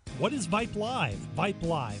 What is Vype Live? Vype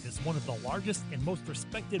Live is one of the largest and most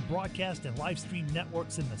respected broadcast and live stream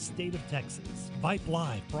networks in the state of Texas. Vype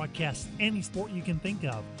Live broadcasts any sport you can think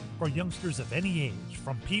of for youngsters of any age,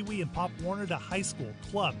 from Pee Wee and Pop Warner to high school,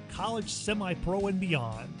 club, college, semi-pro, and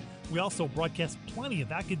beyond. We also broadcast plenty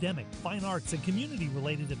of academic, fine arts, and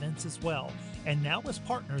community-related events as well, and now as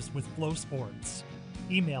partners with Flow Sports.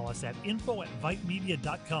 Email us at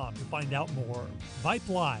info@vypemedia.com to find out more. Vype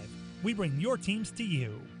Live. We bring your teams to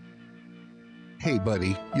you. Hey,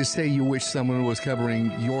 buddy, you say you wish someone was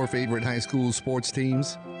covering your favorite high school sports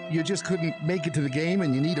teams? You just couldn't make it to the game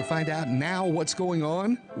and you need to find out now what's going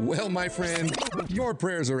on? Well, my friend, your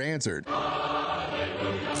prayers are answered. Go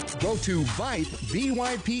to Vype,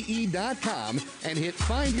 VYPE.com and hit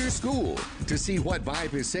Find Your School to see what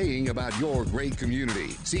Vype is saying about your great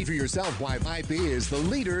community. See for yourself why Vype is the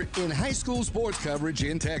leader in high school sports coverage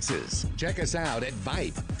in Texas. Check us out at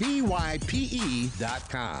Vype,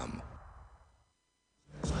 VYPE.com.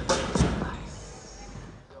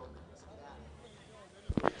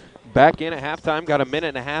 Back in at halftime, got a minute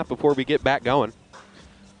and a half before we get back going.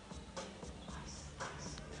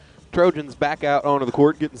 Trojans back out onto the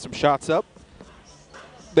court, getting some shots up.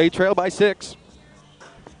 They trail by 6.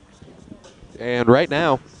 And right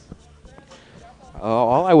now,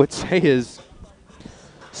 all I would say is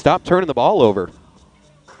stop turning the ball over.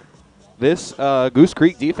 This Goose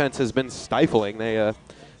Creek defense has been stifling. They have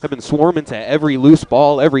been swarming to every loose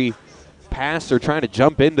ball, every pass. They're trying to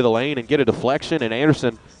jump into the lane and get a deflection, and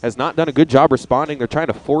Anderson has not done a good job responding. They're trying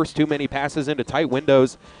to force too many passes into tight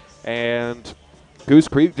windows, and Goose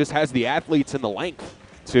Creek just has the athletes and the length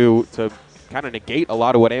to kind of negate a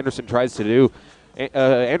lot of what Anderson tries to do.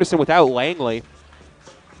 Anderson without Langley,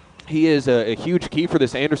 he is a huge key for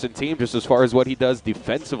this Anderson team just as far as what he does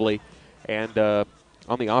defensively. And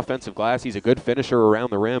on the offensive glass, he's a good finisher around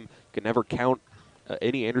the rim. Can never count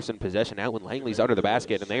any Anderson possession out when Langley's under the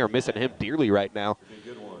basket, and they are missing him dearly right now.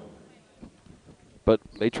 But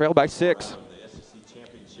they trail by 6. The SEC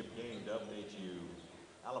championship game to update you.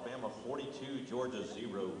 Alabama 42, Georgia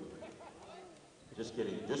 0. Just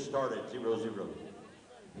kidding. Just started 0-0.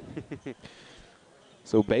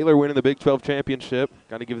 So Baylor winning the Big 12 championship.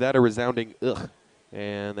 Got to give that a resounding ugh.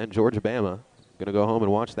 And then Georgia-Bama. Going to go home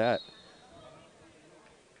and watch that.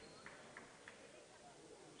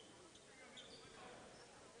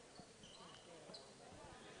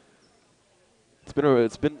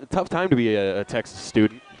 It's been a tough time to be a Texas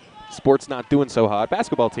student. Sports not doing so hot.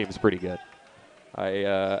 Basketball team is pretty good.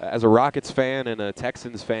 As a Rockets fan and a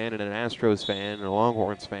Texans fan and an Astros fan and a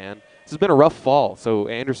Longhorns fan, this has been a rough fall. So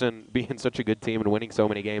Anderson being such a good team and winning so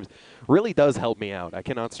many games really does help me out. I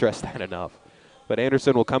cannot stress that enough. But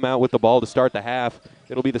Anderson will come out with the ball to start the half.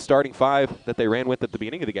 It'll be the starting 5 that they ran with at the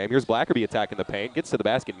beginning of the game. Here's Blackerby attacking the paint, gets to the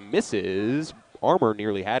basket, misses. Armour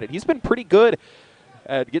nearly had it. He's been pretty good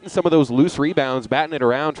at getting some of those loose rebounds, batting it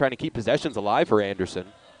around, trying to keep possessions alive for Anderson.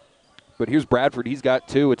 But here's Bradford. He's got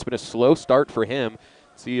 2. It's been a slow start for him.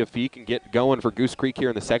 See if he can get going for Goose Creek here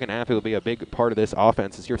in the second half. It'll be a big part of this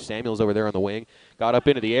offense. As here Samuels over there on the wing. Got up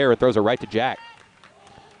into the air and throws it right to Jack.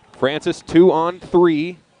 Francis, 2 on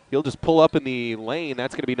 3. He'll just pull up in the lane.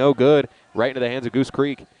 That's going to be no good. Right into the hands of Goose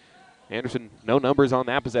Creek. Anderson, no numbers on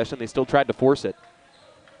that possession. They still tried to force it.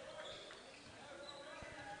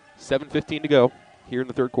 7:15 to go here in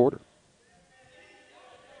the third quarter.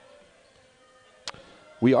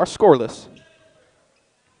 We are scoreless.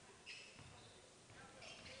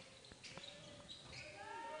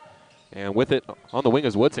 And with it on the wing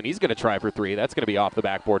is Woodson. He's going to try for 3. That's going to be off the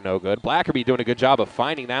backboard, no good. Blackerby doing a good job of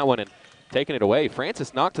finding that one and taking it away.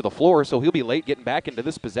 Francis knocked to the floor, so he'll be late getting back into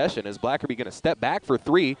this possession. Is Blackerby going to step back for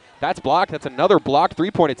three? That's blocked. That's another blocked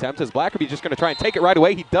three-point attempt. Is Blackerby just going to try and take it right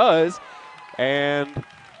away? He does. And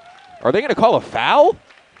are they going to call a foul?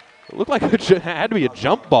 It looked like it had to be a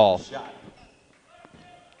jump ball. Going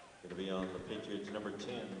to be on the Patriots, number 10,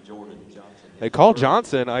 Jordan Johnson. They called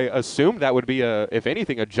Johnson. I assumed that would be, if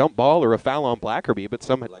anything, a jump ball or a foul on Blackerby, but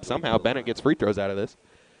somehow Bennett gets free throws out of this.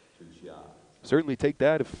 Certainly take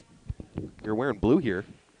that if you're wearing blue here.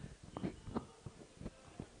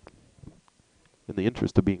 In the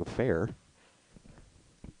interest of being fair.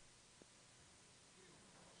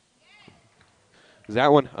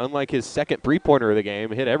 That one, unlike his second three-pointer of the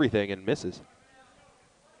game, hit everything and misses.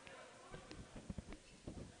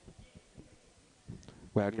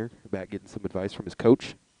 Wagner back getting some advice from his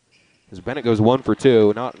coach. As Bennett goes 1 for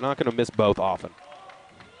 2, not going to miss both often.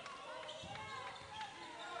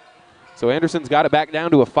 So Anderson's got it back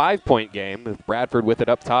down to a 5-point game with Bradford with it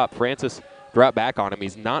up top. Francis dropped back on him.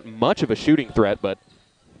 He's not much of a shooting threat, but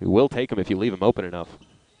you will take him if you leave him open enough.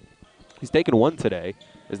 He's taken one today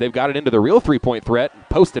as they've got it into the real three-point threat and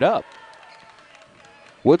posted up.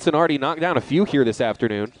 Woodson already knocked down a few here this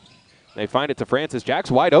afternoon. They find it to Francis.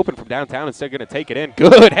 Jack's wide open from downtown, instead going to take it in.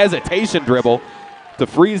 Good hesitation dribble to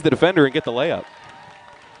freeze the defender and get the layup.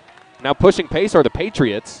 Now pushing pace are the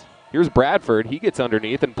Patriots. Here's Bradford. He gets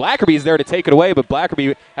underneath, and Blackerby's there to take it away, but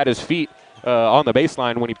Blackerby had his feet on the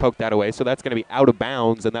baseline when he poked that away, so that's going to be out of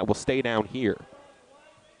bounds, and that will stay down here.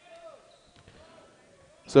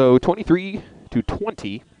 So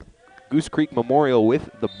 23-20, Goose Creek Memorial with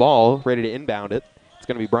the ball, ready to inbound it. It's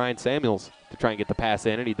going to be Brian Samuels to try and get the pass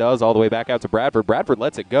in, and he does all the way back out to Bradford. Bradford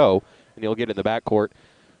lets it go, and he'll get it in the backcourt.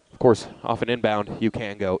 Of course, off an inbound, you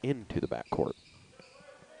can go into the backcourt.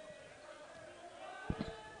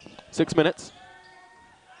 6 minutes.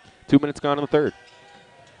 2 minutes gone in the third.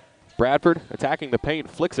 Bradford attacking the paint,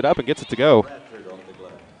 flicks it up and gets it to go.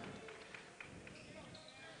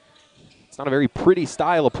 It's not a very pretty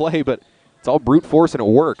style of play, but it's all brute force and it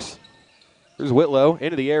works. There's Whitlow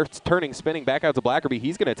into the air, it's turning, spinning back out to Blackerby.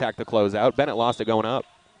 He's going to attack the closeout. Bennett lost it going up.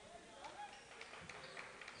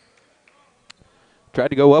 Tried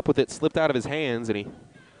to go up with it, slipped out of his hands, and he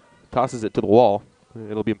tosses it to the wall.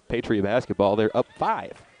 It'll be Patriot basketball. They're up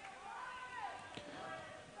 5.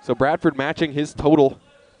 So Bradford matching his total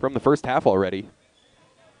from the first half already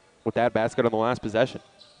with that basket on the last possession.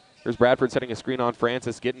 Here's Bradford setting a screen on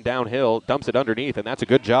Francis, getting downhill, dumps it underneath, and that's a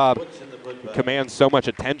good job. He commands so much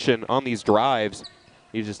attention on these drives.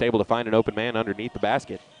 He's just able to find an open man underneath the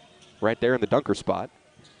basket, right there in the dunker spot.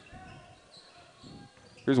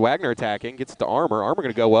 Here's Wagner attacking, gets it to Armour. Armour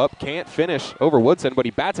going to go up, can't finish over Woodson, but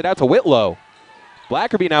he bats it out to Whitlow.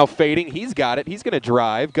 Blackerby now fading. He's got it. He's going to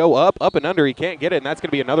drive, go up and under. He can't get it, and that's going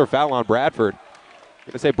to be another foul on Bradford. I'm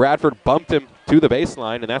going to say Bradford bumped him to the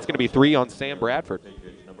baseline, and that's going to be 3 on Sam Bradford.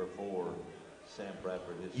 Number 4, Sam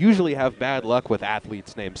Bradford. Usually have bad luck with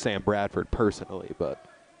athletes named Sam Bradford personally, but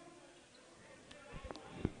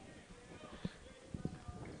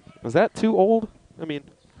was that too old? I mean,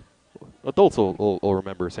 adults will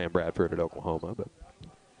remember Sam Bradford at Oklahoma, but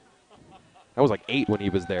I was like 8 when he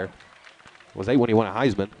was there. I was 8 when he won a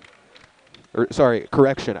Heisman. Or, sorry,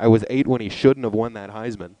 correction. I was 8 when he shouldn't have won that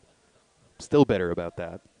Heisman. Still bitter about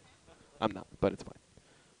that. I'm not, but it's fine.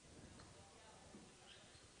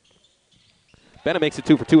 Bennett makes it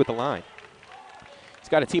 2 for 2 at the line. He's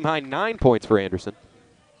got a team-high 9 points for Anderson.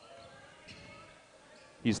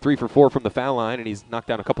 He's 3 for 4 from the foul line, and he's knocked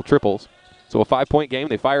down a couple triples. So a 5-point game.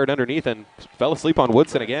 They fired underneath and fell asleep on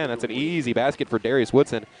Woodson again. That's an easy basket for Darius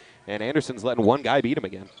Woodson, and Anderson's letting one guy beat him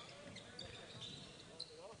again.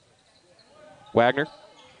 Wagner,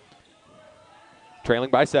 trailing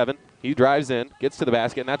by 7. He drives in, gets to the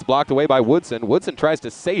basket, and that's blocked away by Woodson. Woodson tries to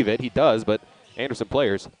save it. He does, but Anderson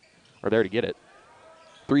players are there to get it.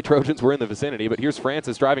 3 Trojans were in the vicinity, but here's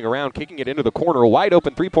Francis driving around, kicking it into the corner. A wide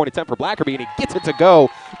open 3-point attempt for Blackerby, and he gets it to go.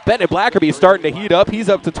 Bennett Blackerby is starting to heat up. He's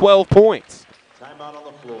up to 12 points. Timeout on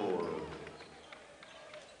the floor.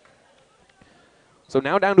 So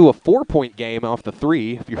now down to a 4-point game off the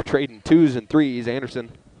 3. If you're trading 2s and 3s,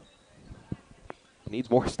 Anderson needs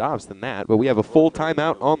more stops than that, but we have a full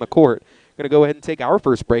timeout on the court. Going to go ahead and take our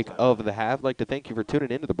first break of the half. I'd like to thank you for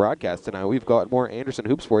tuning into the broadcast tonight. We've got more Anderson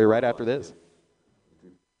Hoops for you right after this.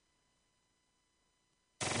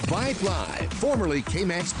 Vype Live, formerly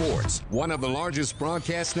KMAX Sports, one of the largest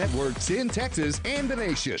broadcast networks in Texas and the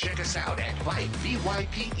nation. Check us out at Vype,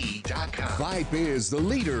 VYPE.com. Vype is the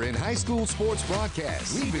leader in high school sports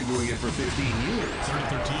broadcasts. We've been doing it for 15 years.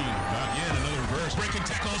 3-13, not yet, another reverse, breaking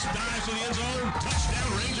tackles, dives to the end zone,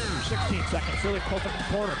 touchdown Rangers. 16 seconds. Really close in the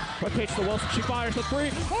corner. Rotates to Wilson. She fires the three.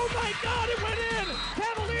 Oh my God, it went in!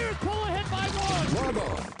 Cavaliers pull ahead by one. Log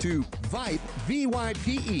on to Vype,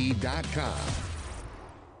 VYPE.com.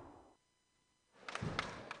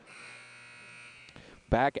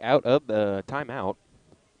 Back out of the timeout.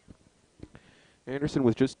 Anderson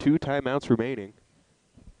with just 2 timeouts remaining.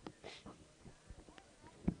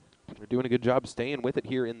 They're doing a good job staying with it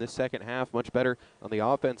here in this second half. Much better on the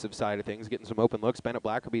offensive side of things, getting some open looks. Bennett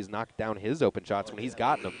Blackerby's knocked down his open shots when he's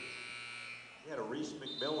gotten them. We had a Reese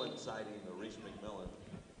McMillan sighting, the Reese McMillan.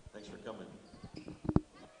 Thanks for coming.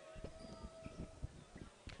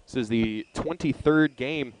 This is the 23rd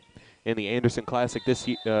game in the Anderson Classic this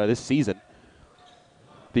season.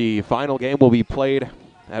 The final game will be played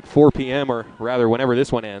at 4 p.m., or rather whenever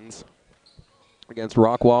this one ends, against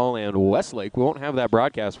Rockwall and Westlake. We won't have that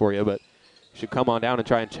broadcast for you, but you should come on down and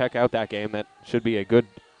try and check out that game. That should be a good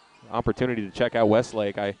opportunity to check out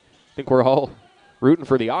Westlake. I think we're all rooting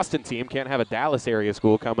for the Austin team. Can't have a Dallas area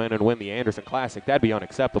school come in and win the Anderson Classic. That'd be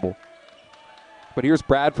unacceptable. But here's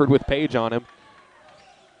Bradford with Page on him.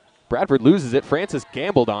 Bradford loses it. Francis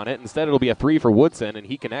gambled on it. Instead, it'll be a 3 for Woodson, and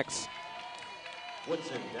he connects.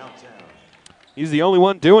 Woodson downtown. He's the only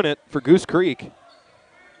one doing it for Goose Creek.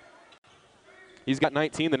 He's got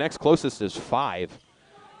 19. The next closest is 5.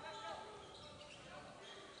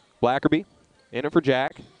 Blackerby in it for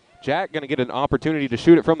Jack. Jack going to get an opportunity to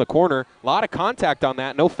shoot it from the corner. A lot of contact on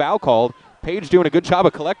that. No foul called. Page doing a good job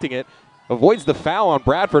of collecting it. Avoids the foul on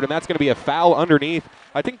Bradford, and that's going to be a foul underneath.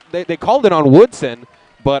 I think they called it on Woodson,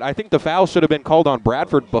 but I think the foul should have been called on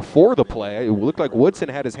Bradford before the play. It looked like Woodson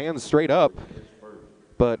had his hands straight up,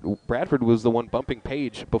 but Bradford was the one bumping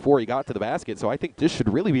Page before he got to the basket, so I think this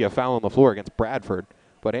should really be a foul on the floor against Bradford.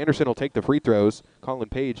 But Anderson will take the free throws. Colin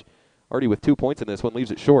Page, already with 2 points in this one,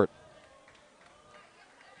 leaves it short.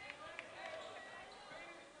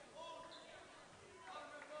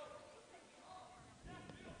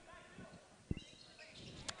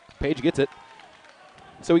 Page gets it.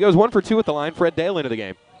 So he goes 1 for 2 at the line. Fred Dale into the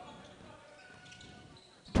game.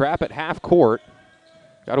 Trap at half court.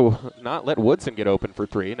 Got to not let Woodson get open for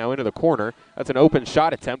 3. Now into the corner. That's an open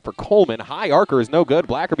shot attempt for Coleman. High arcer is no good.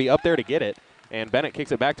 Blackerby up there to get it. And Bennett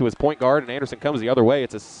kicks it back to his point guard, and Anderson comes the other way.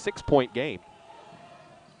 It's a 6-point game.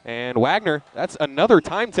 And Wagner, that's another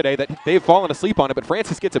time today that they've fallen asleep on it, but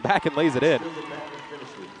Francis gets it back and lays it in.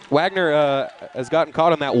 Wagner has gotten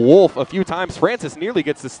caught on that wolf a few times. Francis nearly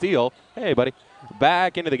gets the steal. Hey, buddy.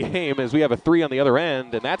 Back into the game as we have a 3 on the other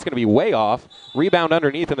end, and that's going to be way off. Rebound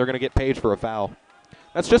underneath, and they're going to get Page for a foul.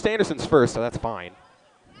 That's just Anderson's first, so that's fine.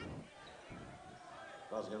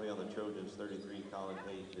 Foul's going to be on the Trojans, 33, Colin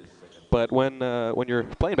Page is second. But when you're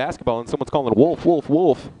playing basketball and someone's calling wolf, wolf,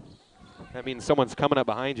 wolf, that means someone's coming up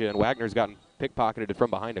behind you, and Wagner's gotten pickpocketed from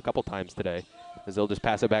behind a couple times today, as they'll just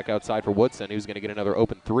pass it back outside for Woodson, who's going to get another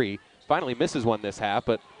open 3. Finally misses one this half,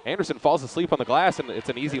 but Anderson falls asleep on the glass, and it's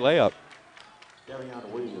an easy layup.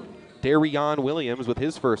 Darion Williams with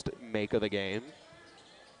his first make of the game.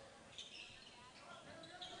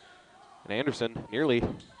 And Anderson nearly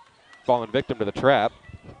fallen victim to the trap.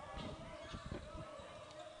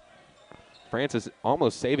 Francis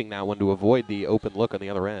almost saving that one to avoid the open look on the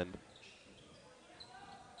other end.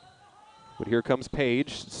 But here comes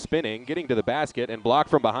Page, spinning, getting to the basket, and blocked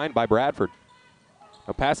from behind by Bradford.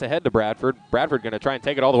 A pass ahead to Bradford. Bradford going to try and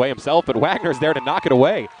take it all the way himself, but Wagner's there to knock it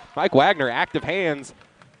away. Mike Wagner, active hands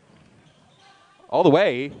all the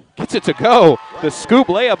way, gets it to go. The scoop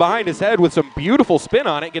layup behind his head with some beautiful spin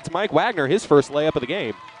on it gets Mike Wagner his first layup of the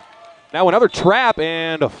game. Now another trap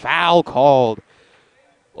and a foul called.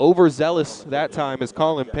 Overzealous that time is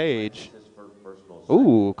Colin Page.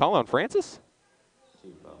 Ooh, call on Francis?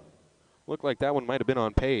 Looked like that one might have been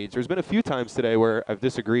on Page. There's been a few times today where I've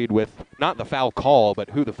disagreed with not the foul call, but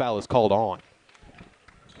who the foul is called on.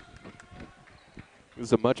 This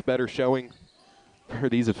is a much better showing for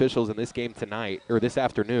these officials in this game tonight, or this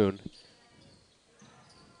afternoon.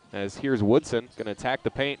 As here's Woodson going to attack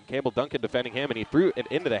the paint. Campbell Duncan defending him, and he threw it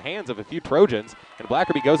into the hands of a few Trojans, and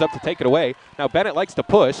Blackerby goes up to take it away. Now Bennett likes to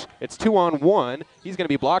push. It's 2-on-1. He's going to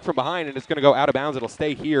be blocked from behind, and it's going to go out of bounds. It'll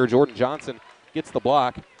stay here. Jordan Johnson gets the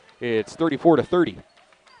block. It's 34-30.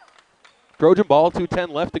 Trojan ball, 2:10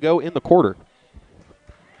 left to go in the quarter.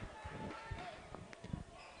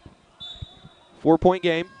 4-point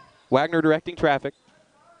game. Wagner directing traffic.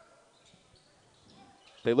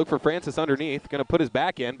 They look for Francis underneath. Going to put his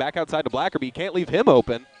back in. Back outside to Blackerby. Can't leave him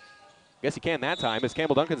open. Guess he can that time as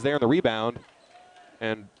Campbell Duncan's there on the rebound.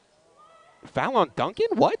 And foul on Duncan?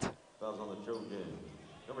 What? Foul's on the Trojan.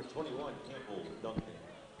 Number 21, Campbell Duncan.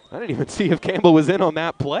 I didn't even see if Campbell was in on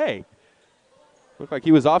that play. Looked like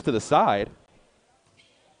he was off to the side.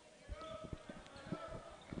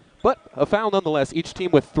 But a foul nonetheless. Each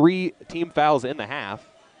team with 3 team fouls in the half.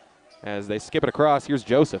 As they skip it across, here's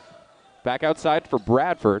Joseph. Back outside for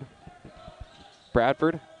Bradford.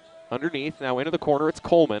 Bradford underneath, now into the corner, it's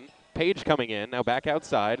Coleman. Page coming in, now back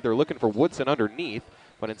outside. They're looking for Woodson underneath,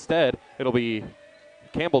 but instead it'll be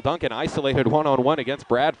Campbell Duncan isolated one-on-one against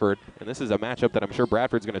Bradford. And this is a matchup that I'm sure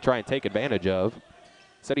Bradford's going to try and take advantage of.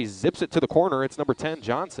 Instead he zips it to the corner. It's number 10,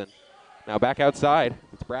 Johnson. Now back outside,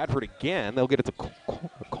 it's Bradford again. They'll get it to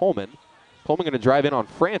Coleman. Coleman going to drive in on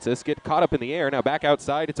Francis, get caught up in the air. Now back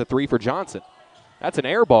outside, it's a 3 for Johnson. That's an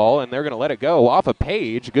air ball, and they're going to let it go off of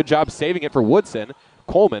Page. Good job saving it for Woodson.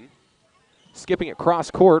 Coleman skipping it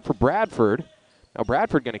cross court for Bradford. Now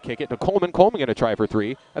Bradford going to kick it to Coleman. Coleman going to try for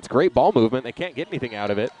 3. That's great ball movement. They can't get anything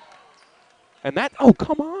out of it. And that, oh,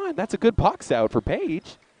 come on. That's a good box out for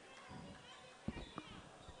Page.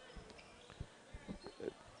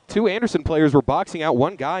 2 Anderson players were boxing out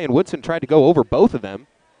one guy, and Woodson tried to go over both of them.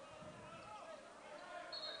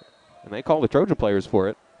 And they call the Trojan players for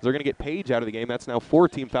it. They're going to get Page out of the game. That's now 4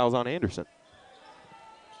 team fouls on Anderson.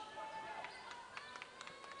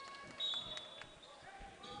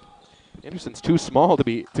 Anderson's too small to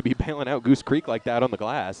be bailing out Goose Creek like that on the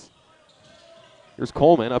glass. Here's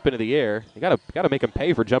Coleman up into the air. You gotta make him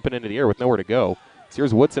pay for jumping into the air with nowhere to go. So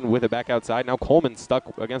here's Woodson with it back outside. Now Coleman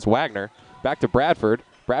stuck against Wagner. Back to Bradford.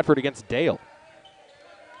 Bradford against Dale.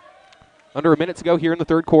 Under a minute to go here in the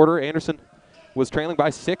third quarter. Anderson was trailing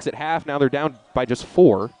by 6 at half. Now they're down by just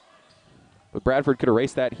 4. But Bradford could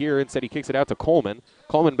erase that here. Instead, he kicks it out to Coleman.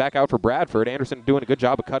 Coleman back out for Bradford. Anderson doing a good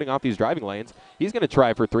job of cutting off these driving lanes. He's going to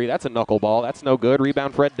try for 3. That's a knuckleball. That's no good.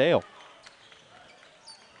 Rebound, Fred Dale.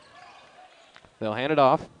 They'll hand it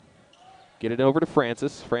off. Get it over to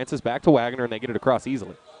Francis. Francis back to Wagner, and they get it across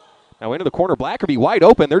easily. Now into the corner. Blackerby wide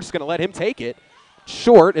open. They're just going to let him take it.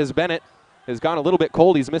 Short as Bennett has gone a little bit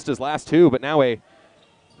cold. He's missed his last 2, but now a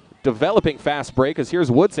developing fast break as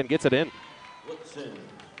here's Woodson gets it in. Woodson,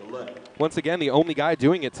 the left. Once again, the only guy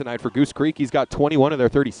doing it tonight for Goose Creek. He's got 21 of their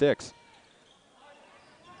 36.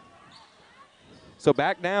 So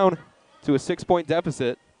back down to a 6-point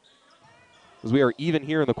deficit as we are even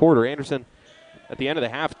here in the quarter. Anderson at the end of the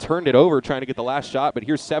half turned it over trying to get the last shot, but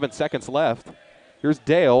here's 7 seconds left. Here's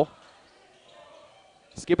Dale.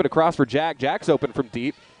 Skip it across for Jack. Jack's open from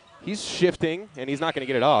deep. He's shifting, and he's not going to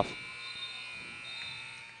get it off.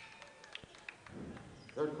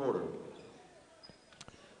 Third quarter.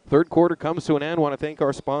 Third quarter comes to an end. Want to thank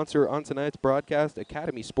our sponsor on tonight's broadcast,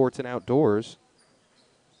 Academy Sports and Outdoors.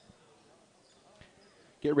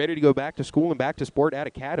 Get ready to go back to school and back to sport at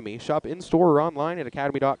Academy. Shop in-store or online at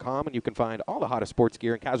academy.com, and you can find all the hottest sports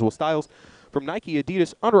gear and casual styles from Nike,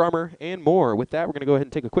 Adidas, Under Armour, and more. With that, we're going to go ahead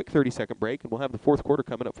and take a quick 30-second break, and we'll have the fourth quarter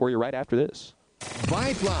coming up for you right after this.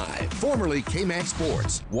 Vype Live, formerly KMAX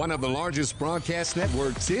Sports, one of the largest broadcast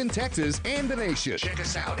networks in Texas and the nation. Check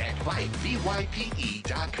us out at Vype,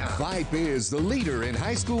 VYPE.com. Vype is the leader in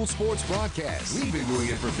high school sports broadcasts. We've been doing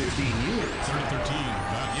it for 15 years. 3rd and 13.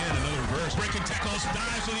 Not yet. Another reverse. Breaking tackles.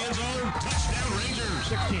 Dives to the end zone. Touchdown Rangers.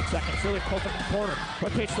 16 seconds. Really close in the corner.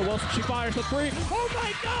 Rotates to Wilson. She fires the 3. Oh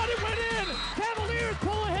my God! It went in. Cavaliers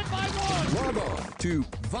pull ahead by 1. Log on to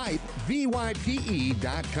Vype,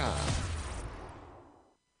 VYPE.com.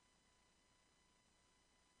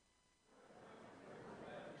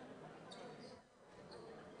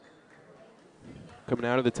 Coming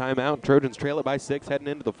out of the timeout, Trojans trail it by 6, heading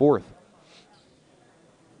into the fourth.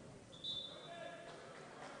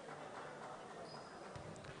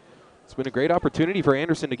 It's been a great opportunity for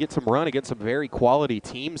Anderson to get some run against some very quality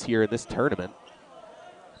teams here in this tournament.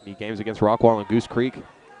 Need games against Rockwall and Goose Creek.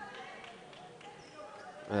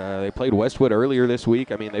 They played Westwood earlier this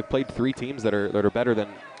week. I mean, they've played 3 teams that are better than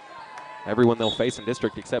everyone they'll face in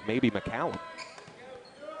district except maybe McAllen.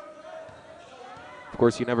 Of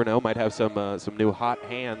course, you never know. Might have some new hot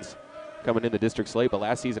hands coming in the district slate. But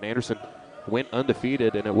last season, Anderson went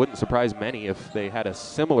undefeated, and it wouldn't surprise many if they had a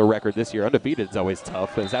similar record this year. Undefeated is always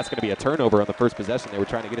tough, as that's going to be a turnover on the first possession. They were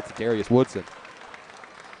trying to get it to Darius Woodson.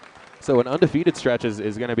 So an undefeated stretch is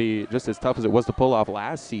going to be just as tough as it was to pull off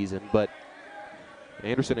last season. But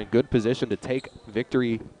Anderson in good position to take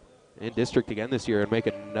victory in district again this year and make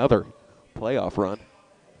another playoff run.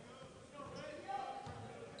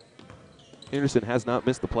 Anderson has not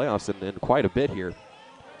missed the playoffs in quite a bit here.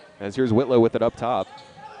 As here's Whitlow with it up top.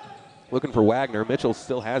 Looking for Wagner. Mitchell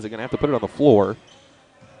still has it. Going to have to put it on the floor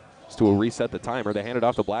just to reset the timer. They hand it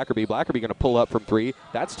off to Blackerby. Blackerby going to pull up from 3.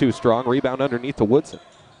 That's too strong. Rebound underneath to Woodson.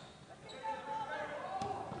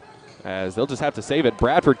 As they'll just have to save it.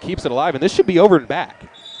 Bradford keeps it alive, and this should be over and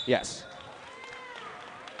back. Yes.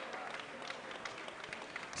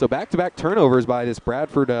 So back-to-back turnovers by this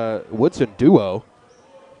Bradford-Woodson duo.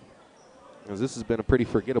 Because this has been a pretty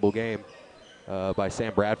forgettable game by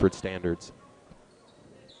Sam Bradford standards.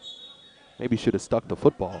 Maybe should have stuck the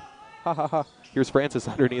football. Ha ha ha. Here's Francis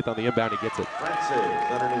underneath on the inbound. He gets it. Francis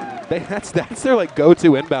underneath. That's their like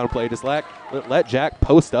go-to inbound play. Just let Jack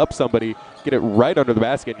post up somebody, get it right under the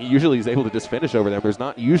basket. He usually is able to just finish over them. There's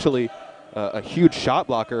not usually a huge shot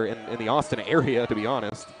blocker in the Austin area, to be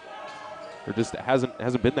honest. There just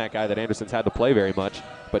hasn't been that guy that Anderson's had to play very much.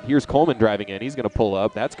 But here's Coleman driving in. He's going to pull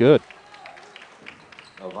up. That's good.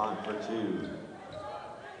 Avant for 2.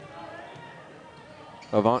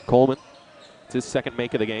 Avant Coleman. It's his second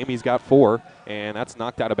make of the game. He's got 4, and that's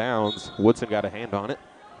knocked out of bounds. Woodson got a hand on it.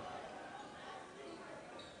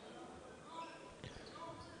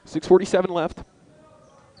 6:47 left.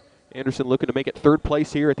 Anderson looking to make it third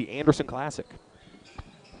place here at the Anderson Classic.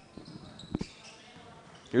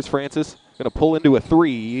 Here's Francis, going to pull into a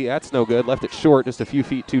 3. That's no good. Left it short, just a few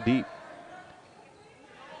feet too deep.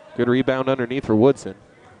 Good rebound underneath for Woodson.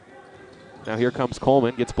 Now here comes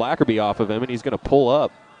Coleman, gets Blackerby off of him, and he's going to pull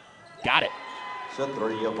up. Got it. It's a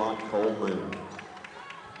 3 Avant Coleman.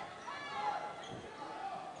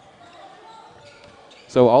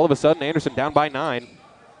 So all of a sudden, Anderson down by 9.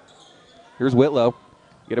 Here's Whitlow.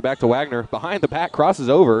 Get it back to Wagner. Behind the back, crosses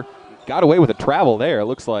over. Got away with a travel there, it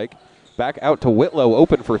looks like. Back out to Whitlow,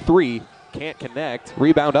 open for 3. Can't connect.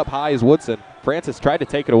 Rebound up high is Woodson. Francis tried to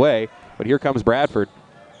take it away, but here comes Bradford.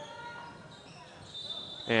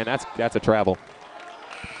 And that's a travel.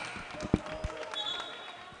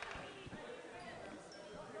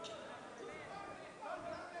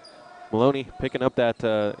 Maloney picking up that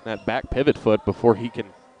back pivot foot before he can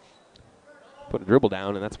put a dribble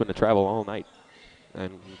down, and that's been a travel all night.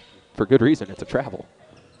 And for good reason, it's a travel.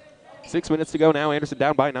 6 minutes to go now. Anderson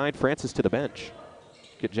down by 9. Francis to the bench.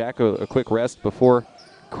 Get Jack a quick rest before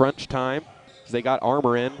crunch time. They got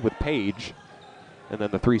Armour in with Page. And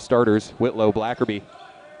then the 3 starters, Whitlow, Blackerby,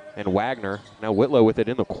 and Wagner. Now Whitlow with it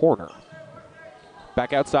in the corner.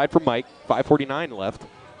 Back outside for Mike. 5:49 left.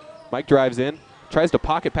 Mike drives in. Tries to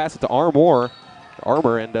pocket pass it to Armour,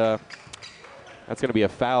 and that's going to be a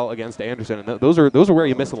foul against Anderson. And those are where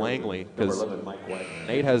you miss Langley, because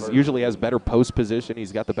Nate usually has better post position.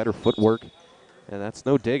 He's got the better footwork, and that's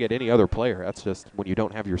no dig at any other player. That's just when you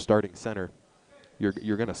don't have your starting center,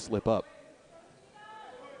 you're going to slip up.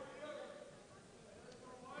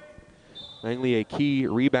 Langley, a key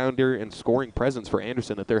rebounder and scoring presence for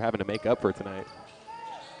Anderson that they're having to make up for tonight.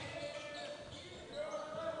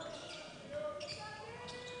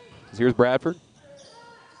 Here's Bradford.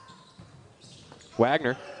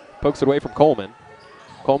 Wagner pokes it away from Coleman.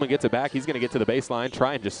 Coleman gets it back. He's going to get to the baseline,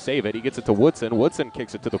 try and just save it. He gets it to Woodson. Woodson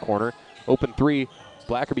kicks it to the corner. Open 3.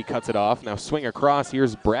 Blackerby cuts it off. Now swing across.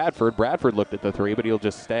 Here's Bradford. Bradford looked at the 3, but he'll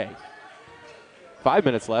just stay. 5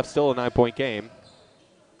 minutes left. Still a 9-point game.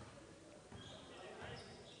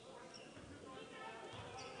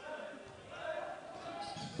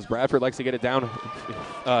 As Bradford likes to get it down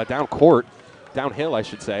court. Downhill, I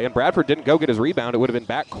should say. And Bradford didn't go get his rebound. It would have been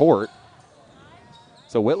back court.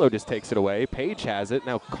 So Whitlow just takes it away. Page has it.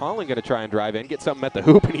 Now Colin going to try and drive in, get something at the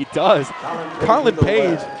hoop, and he does. Colin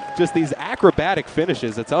Page, just these acrobatic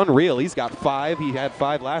finishes. It's unreal. He's got 5. He had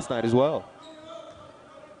 5 last night as well.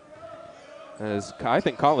 As I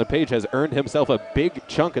think Colin Page has earned himself a big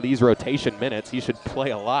chunk of these rotation minutes. He should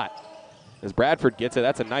play a lot. As Bradford gets it,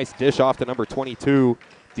 that's a nice dish off to number 22,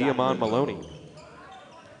 Diamond Maloney.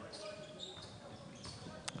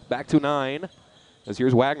 Back to 9, as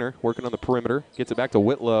here's Wagner working on the perimeter. Gets it back to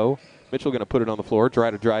Whitlow. Mitchell going to put it on the floor,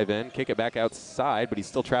 try to drive in, kick it back outside, but he's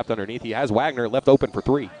still trapped underneath. He has Wagner left open for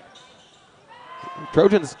 3.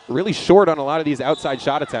 Trojans really short on a lot of these outside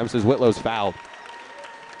shot attempts as Whitlow's fouled.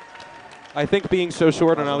 I think being so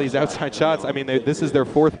short on all these outside shots, I mean, this is their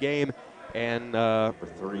 4th game and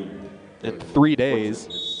in 3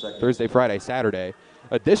 days, Thursday, Friday, Saturday.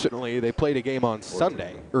 Additionally, they played a game on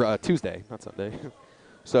Sunday, or Tuesday, not Sunday.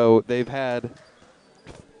 So they've had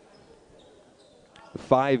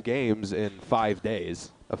 5 games in 5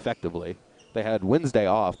 days, effectively. They had Wednesday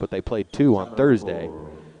off, but they played 2 on Thursday.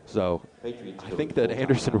 So I think that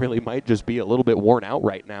Anderson really might just be a little bit worn out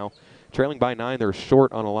right now. Trailing by 9, they're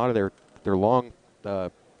short on a lot of their long,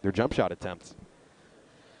 their jump shot attempts.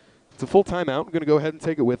 It's a full timeout. I'm going to go ahead and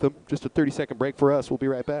take it with them. Just a 30-second break for us. We'll be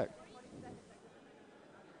right back.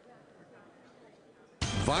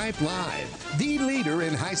 Vype Live, the leader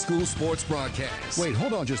in high school sports broadcasts. Wait,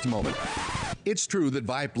 hold on just a moment. It's true that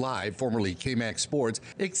Vype Live, formerly KMAX Sports,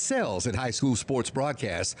 excels at high school sports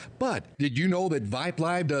broadcasts. But did you know that Vype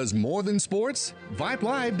Live does more than sports? Vype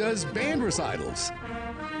Live does band recitals,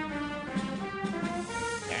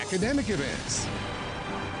 academic events,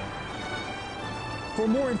 For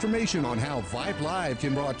more information on how Vype Live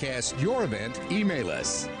can broadcast your event, email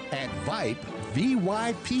us at Vype,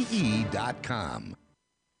 VYPE.com.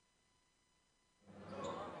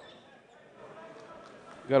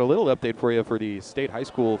 Got a little update for you for the state high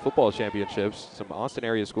school football championships. Some Austin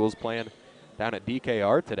area schools playing down at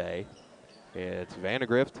DKR today. It's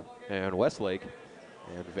Vandegrift and Westlake.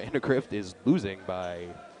 And Vandegrift is losing by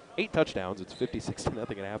 8 touchdowns. It's 56-0 at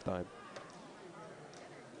halftime.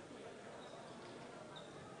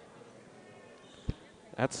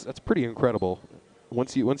 That's pretty incredible.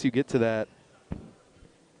 Once you get to that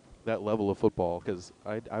level of football, because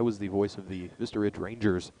I was the voice of the Vista Ridge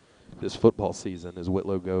Rangers this football season as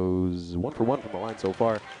Whitlow goes 1 for 1 from the line so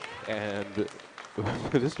far, and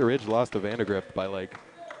Vista Ridge lost to Vandegrift by like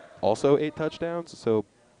also 8 touchdowns. So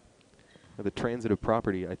the transitive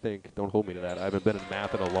property, I think, don't hold me to that. I haven't been in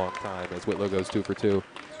math in a long time as Whitlow goes 2 for 2.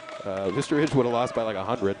 Vista Ridge would have lost by like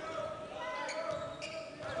 100.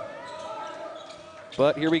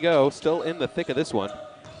 But here we go, still in the thick of this one.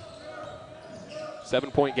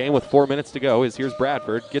 7-point game with 4 minutes to go. Here's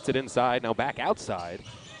Bradford, gets it inside, now back outside.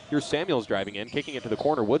 Here's Samuels driving in, kicking it to the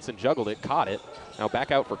corner. Woodson juggled it, caught it. Now back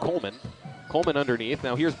out for Coleman. Coleman underneath.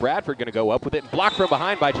 Now here's Bradford going to go up with it. Blocked from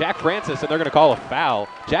behind by Jack Francis, and they're going to call a foul.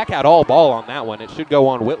 Jack had all ball on that one. It should go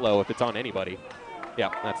on Whitlow if it's on anybody. Yeah,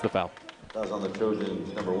 that's the foul. That was on the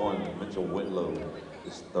Trojans, number 1, Mitchell Whitlow,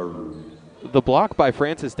 his 3rd. The block by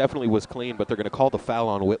Francis definitely was clean, but they're going to call the foul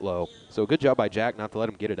on Whitlow. So good job by Jack not to let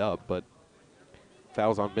him get it up, but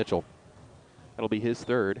foul's on Mitchell. That'll be his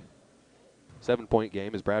 3rd. 7-point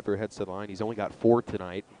game as Bradford heads to the line. He's only got 4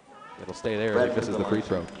 tonight. It'll stay there if he misses the free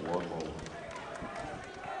throw.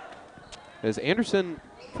 As Anderson,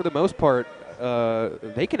 for the most part,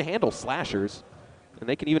 they can handle slashers, and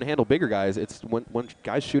they can even handle bigger guys. It's when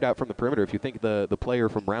guys shoot out from the perimeter. If you think the player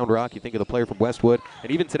from Round Rock, you think of the player from Westwood,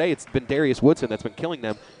 and even today it's been Darius Woodson that's been killing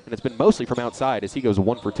them, and it's been mostly from outside as he goes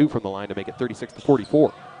 1 for 2 from the line to make it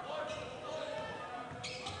 36-44.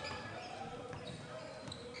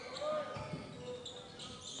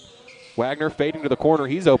 Wagner fading to the corner.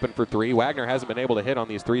 He's open for 3. Wagner hasn't been able to hit on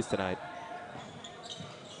these threes tonight.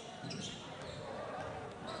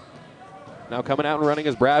 Now coming out and running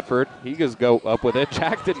is Bradford. He just go up with it.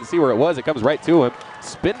 Jack didn't see where it was. It comes right to him.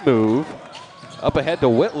 Spin move. Up ahead to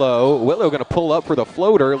Whitlow. Whitlow going to pull up for the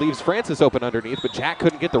floater. Leaves Francis open underneath, but Jack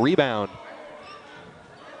couldn't get the rebound.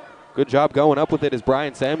 Good job going up with it as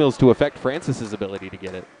Brian Samuels to affect Francis's ability to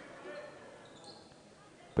get it.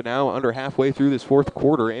 But now under halfway through this 4th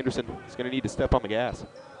quarter, Anderson is going to need to step on the gas.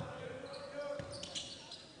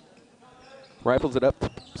 Rifles it up to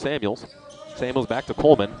Samuels. Samuels back to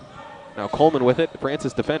Coleman. Now Coleman with it,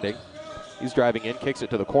 Francis defending. He's driving in, kicks it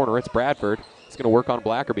to the corner. It's Bradford. He's going to work on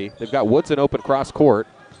Blackerby. They've got Woodson open cross court.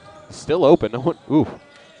 Still open. No one, ooh.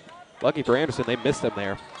 Lucky for Anderson, they missed him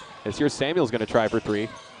there. As here's Samuels going to try for 3.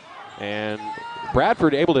 And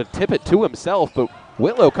Bradford able to tip it to himself, but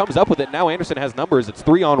Whitlow comes up with it. Now Anderson has numbers. It's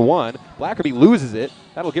 3-on-1. Blackerby loses it.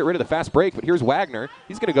 That'll get rid of the fast break, but here's Wagner.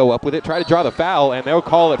 He's going to go up with it, try to draw the foul, and they'll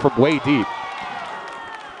call it from way deep.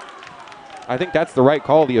 I think that's the right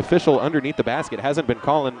call. The official underneath the basket hasn't been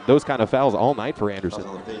calling those kind of fouls all night for Anderson.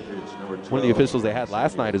 One of the officials they had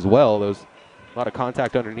last night as well. There was a lot of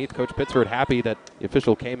contact underneath. Coach Pittsford happy that the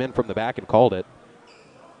official came in from the back and called it.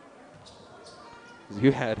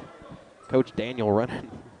 You had Coach Daniel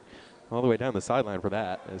running all the way down the sideline for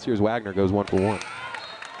that. As here's Wagner goes 1 for 1.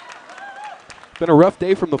 Been a rough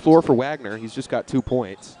day from the floor for Wagner. He's just got 2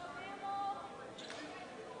 points.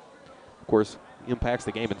 Of course, he impacts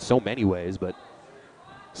the game in so many ways, but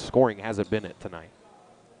scoring hasn't been it tonight.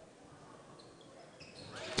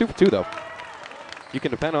 2 for 2 though. You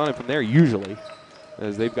can depend on him from there usually,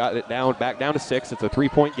 as they've got it back down to 6. It's a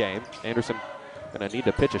 3-point game. Anderson gonna need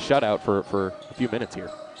to pitch a shutout for a few minutes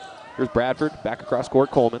here. Here's Bradford, back across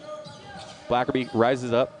court, Coleman. Blackerby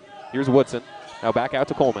rises up. Here's Woodson. Now back out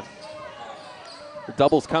to Coleman. The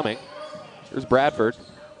double's coming. Here's Bradford.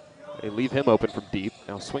 They leave him open from deep.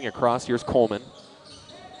 Now swing across. Here's Coleman.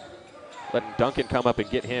 Letting Duncan come up and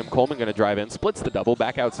get him. Coleman going to drive in. Splits the double.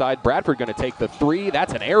 Back outside. Bradford going to take the 3.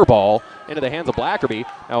 That's an air ball into the hands of Blackerby.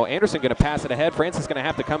 Now Anderson going to pass it ahead. Francis going to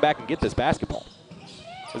have to come back and get this basketball,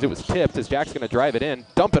 as it was tipped, as Jack's going to drive it in.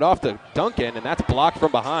 Dump it off to Duncan, and that's blocked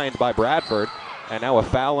from behind by Bradford. And now a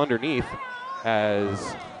foul underneath,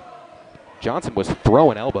 as Johnson was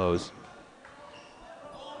throwing elbows.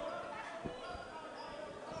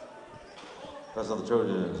 Pass on the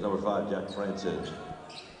Trojans, number 5, Jack Francis.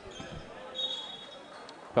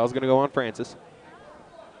 Foul's going to go on Francis,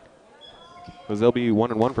 because they'll be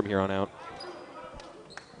 1-1 from here on out.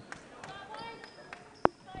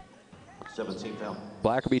 17th foul.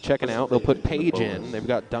 Blackerby checking out. They'll put Page in. They've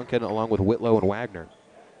got Duncan along with Whitlow and Wagner.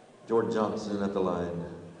 Jordan Johnson at the line,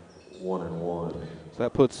 1-1. So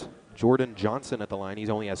that puts Jordan Johnson at the line. He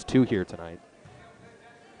only has 2 here tonight.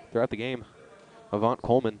 Throughout the game, Avant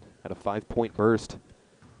Coleman had a 5-point burst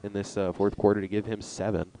in this fourth quarter to give him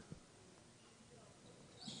 7.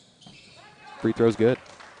 Free throw's good.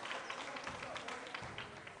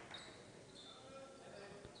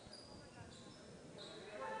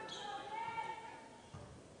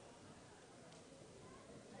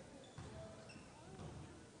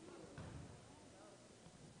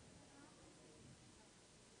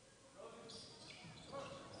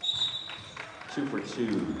 Two for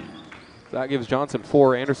two. That gives Johnson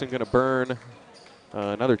 4. Anderson going to burn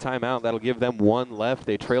another timeout. That'll give them 1 left.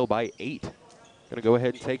 They trail by 8. Going to go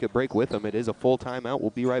ahead and take a break with them. It is a full timeout. We'll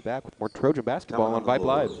be right back with more Trojan basketball on Vype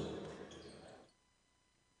Live.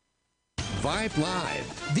 Vype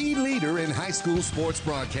Live, the leader in high school sports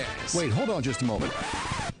broadcasts. Wait, hold on just a moment.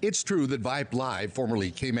 It's true that Vype Live,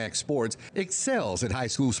 formerly KMAX Sports, excels at high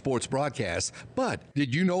school sports broadcasts. But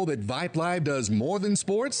did you know that Vype Live does more than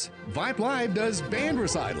sports? Vype Live does band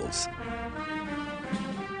recitals,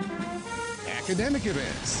 academic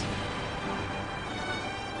events.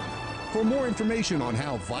 For more information on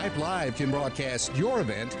how Vype Live can broadcast your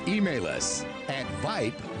event, email us at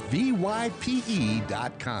Vype,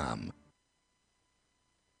 VYPE.com.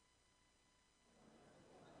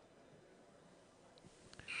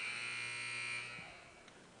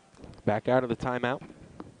 Back out of the timeout.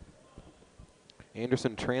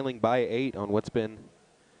 Anderson trailing by 8 on what's been,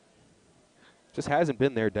 just hasn't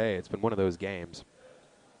been their day. It's been one of those games.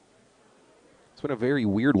 It's been a very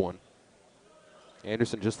weird one.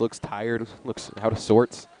 Anderson just looks tired, looks out of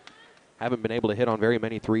sorts. Haven't been able to hit on very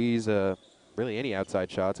many threes, really any outside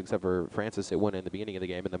shots, except for Francis hit one in the beginning of the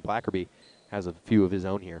game, and then Blackerby has a few of his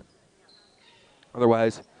own here.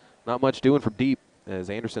 Otherwise, not much doing from deep, as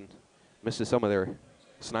Anderson misses some of their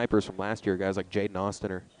snipers from last year, guys like Jaden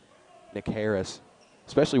Austin or Nick Harris.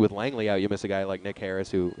 Especially with Langley out, you miss a guy like Nick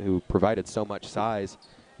Harris who provided so much size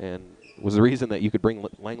and was the reason that you could bring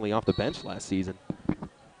Langley off the bench last season,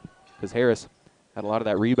 because Harris had a lot of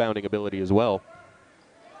that rebounding ability as well.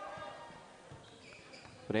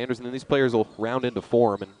 But Anderson and these players will round into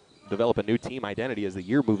form and develop a new team identity as the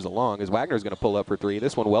year moves along, as Wagner's going to pull up for 3.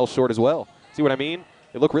 This one well short as well. See what I mean?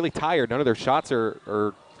 They look really tired. None of their shots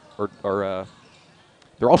are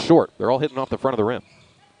they're all short. They're all hitting off the front of the rim.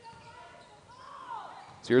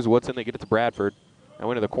 So here's Woodson. They get it to Bradford.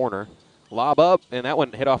 Now into the corner. Lob up, and that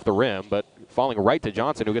one hit off the rim, but falling right to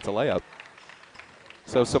Johnson, who gets a layup.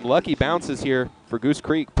 So some lucky bounces here for Goose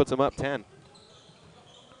Creek. Puts them up 10.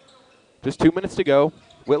 Just 2 minutes to go.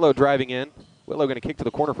 Whitlow driving in. Whitlow going to kick to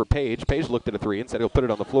the corner for Page. Page looked at a 3. Instead, he'll put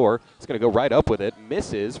it on the floor. He's going to go right up with it.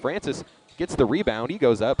 Misses. Francis gets the rebound. He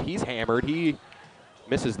goes up. He's hammered. He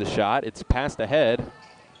misses the shot. It's passed ahead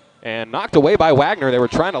and knocked away by Wagner. They were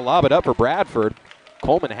trying to lob it up for Bradford.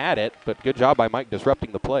 Coleman had it, but good job by Mike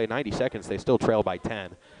disrupting the play. 90 seconds. They still trail by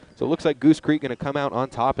 10. So it looks like Goose Creek going to come out on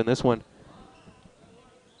top in this one.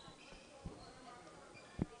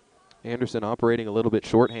 Anderson operating a little bit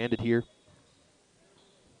short-handed here.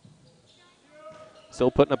 Still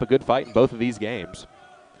putting up a good fight in both of these games,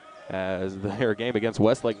 as their game against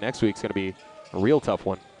Westlake next week is going to be a real tough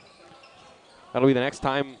one. That'll be the next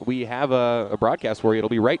time we have a broadcast for you. It'll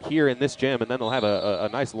be right here in this gym, and then they'll have a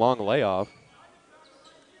nice long layoff.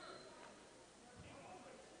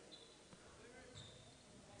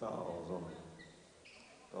 Fouls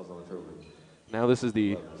on the trophy. Now this is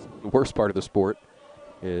the worst part of the sport,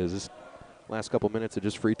 is this last couple minutes of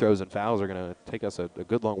just free throws and fouls are going to take us a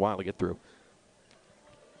good long while to get through.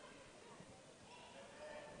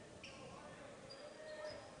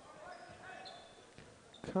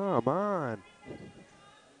 Come on.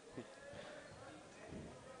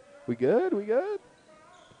 We good? We good?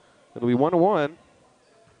 It'll be 1-1.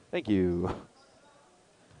 Thank you.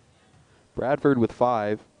 Bradford with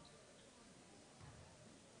 5.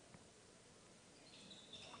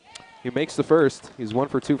 He makes the first. He's 1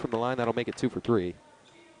 for 2 from the line. That'll make it 2 for 3.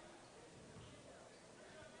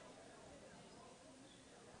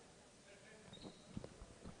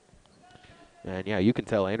 And yeah, you can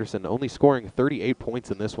tell Anderson only scoring 38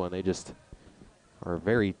 points in this one. They just are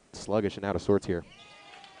very sluggish and out of sorts here.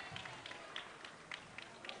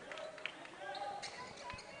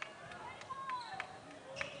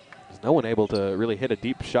 There's no one able to really hit a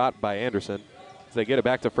deep shot by Anderson. As they get it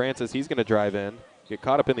back to Francis, he's going to drive in, get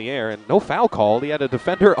caught up in the air, and no foul called. He had a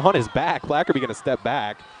defender on his back. Blackerby going to step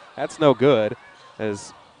back. That's no good,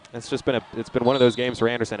 as it's just been one of those games for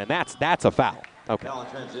Anderson, and that's a foul. Okay. Foul in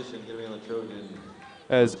transition, giving on the Trojan.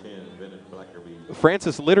 as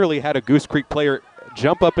Francis literally had a Goose Creek player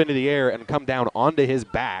jump up into the air and come down onto his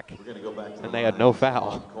back, and they had no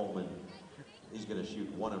foul. He's going to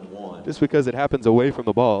shoot 1-1. Just because it happens away from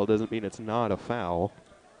the ball doesn't mean it's not a foul.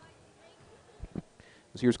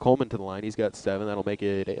 So here's Coleman to the line. He's got 7. That'll make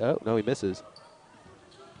it. Oh, no, he misses.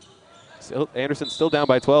 Anderson's still down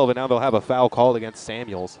by 12, and now they'll have a foul called against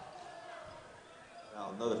Samuels.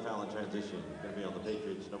 Now another foul in transition. Going to be on the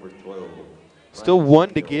Patriots, number 12. Still 1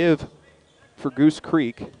 to give for Goose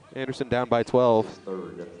Creek. Anderson down by 12.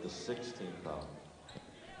 Third, that's the 16th foul.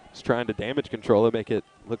 Just trying to damage control it, make it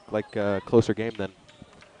look like a closer game than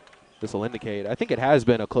this will indicate. I think it has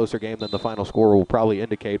been a closer game than the final score will probably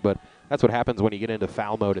indicate, but that's what happens when you get into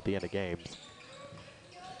foul mode at the end of games.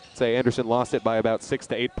 Say Anderson lost it by about 6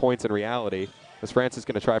 to 8 points in reality. As Francis is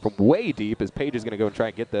going to try from way deep, as Page is going to go and try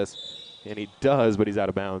and get this, and he does, but he's out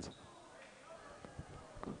of bounds.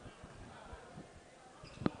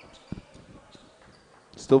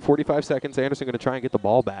 Still 45 seconds. Anderson going to try and get the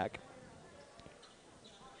ball back.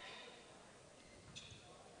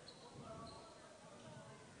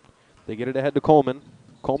 They get it ahead to Coleman.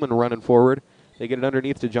 Coleman running forward. They get it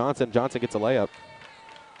underneath to Johnson. Johnson gets a layup.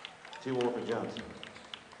 2 more for Johnson.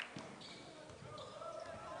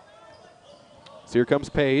 So here comes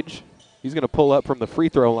Page. He's going to pull up from the free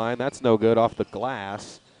throw line. That's no good, off the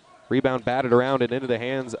glass. Rebound batted around and into the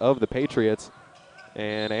hands of the Patriots.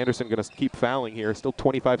 And Anderson going to keep fouling here. Still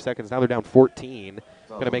 25 seconds. Now they're down 14.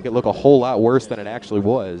 Going to make it look a whole lot worse than it actually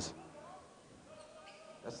was.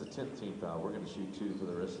 That's the 10th team foul. We're going to shoot 2 for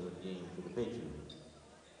the rest of the game for the Patriots.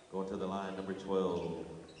 Going to the line, number 12,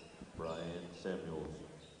 Brian Samuels.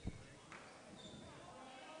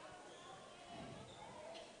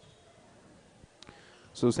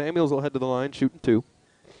 So Samuels will head to the line, shooting 2.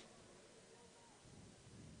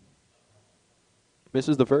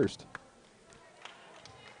 Misses the first.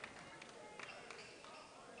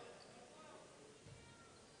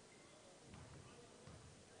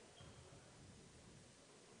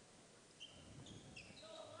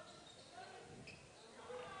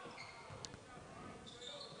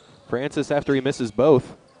 Francis, after he misses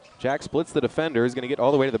both, Jack splits the defender. He's going to get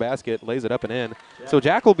all the way to the basket, lays it up and in. So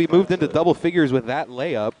Jack will be moved into double figures with that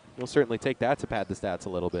layup. He'll certainly take that to pad the stats a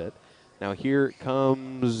little bit. Now here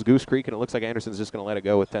comes Goose Creek, and it looks like Anderson's just going to let it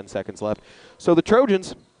go with 10 seconds left. So the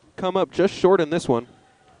Trojans come up just short in this one.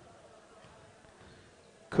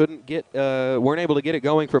 Weren't able to get it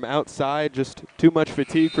going from outside. Just too much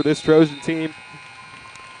fatigue for this Trojan team.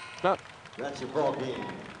 That's your ball game.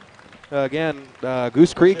 Again,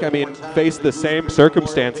 Goose Creek, faced the same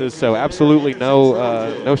circumstances, so absolutely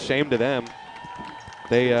no shame to them.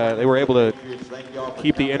 They were able to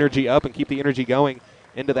keep the energy up and keep the energy going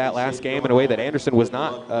into that last game in a way that Anderson was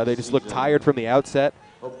not. They just looked tired from the outset.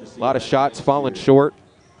 A lot of shots falling short.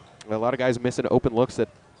 A lot of guys missing open looks that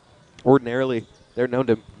ordinarily they're known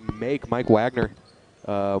to make. Mike Wagner.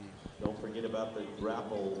 Don't forget about the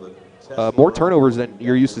grapple. More turnovers than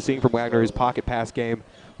you're used to seeing from Wagner. His pocket pass game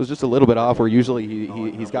was just a little bit off, where usually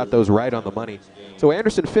he's got those right on the money. So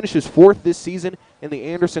Anderson finishes 4th this season in the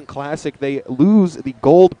Anderson Classic. They lose the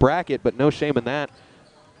gold bracket, but no shame in that,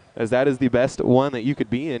 as that is the best one that you could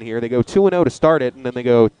be in here. They go 2-0 to start it, and then they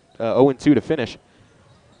go 0-2 to finish.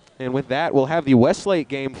 And with that, we'll have the Westlake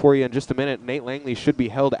game for you in just a minute. Nate Langley should be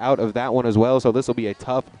held out of that one as well, so this will be a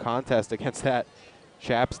tough contest against that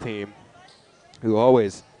Chaps team, who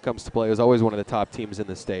always comes to play, is always one of the top teams in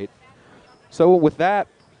the state. So with that,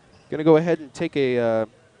 going to go ahead and take we're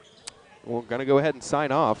going to go ahead and sign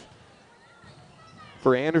off.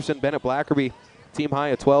 For Anderson, Bennett Blackerby, team high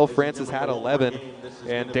of 12. Francis had 11.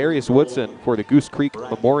 And Darius Woodson for the Goose Creek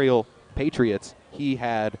Memorial Patriots, he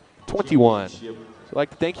had 21. So I'd like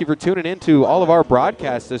to thank you for tuning in to all of our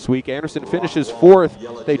broadcasts this week. Anderson finishes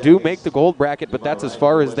 4th. They do make the gold bracket, but that's as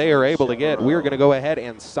far as they are able to get. We're going to go ahead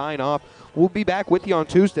and sign off. We'll be back with you on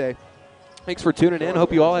Tuesday. Thanks for tuning in.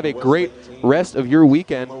 Hope you all have a great rest of your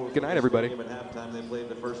weekend. Good night, everybody. At halftime, they played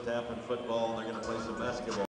the first half in football, and they're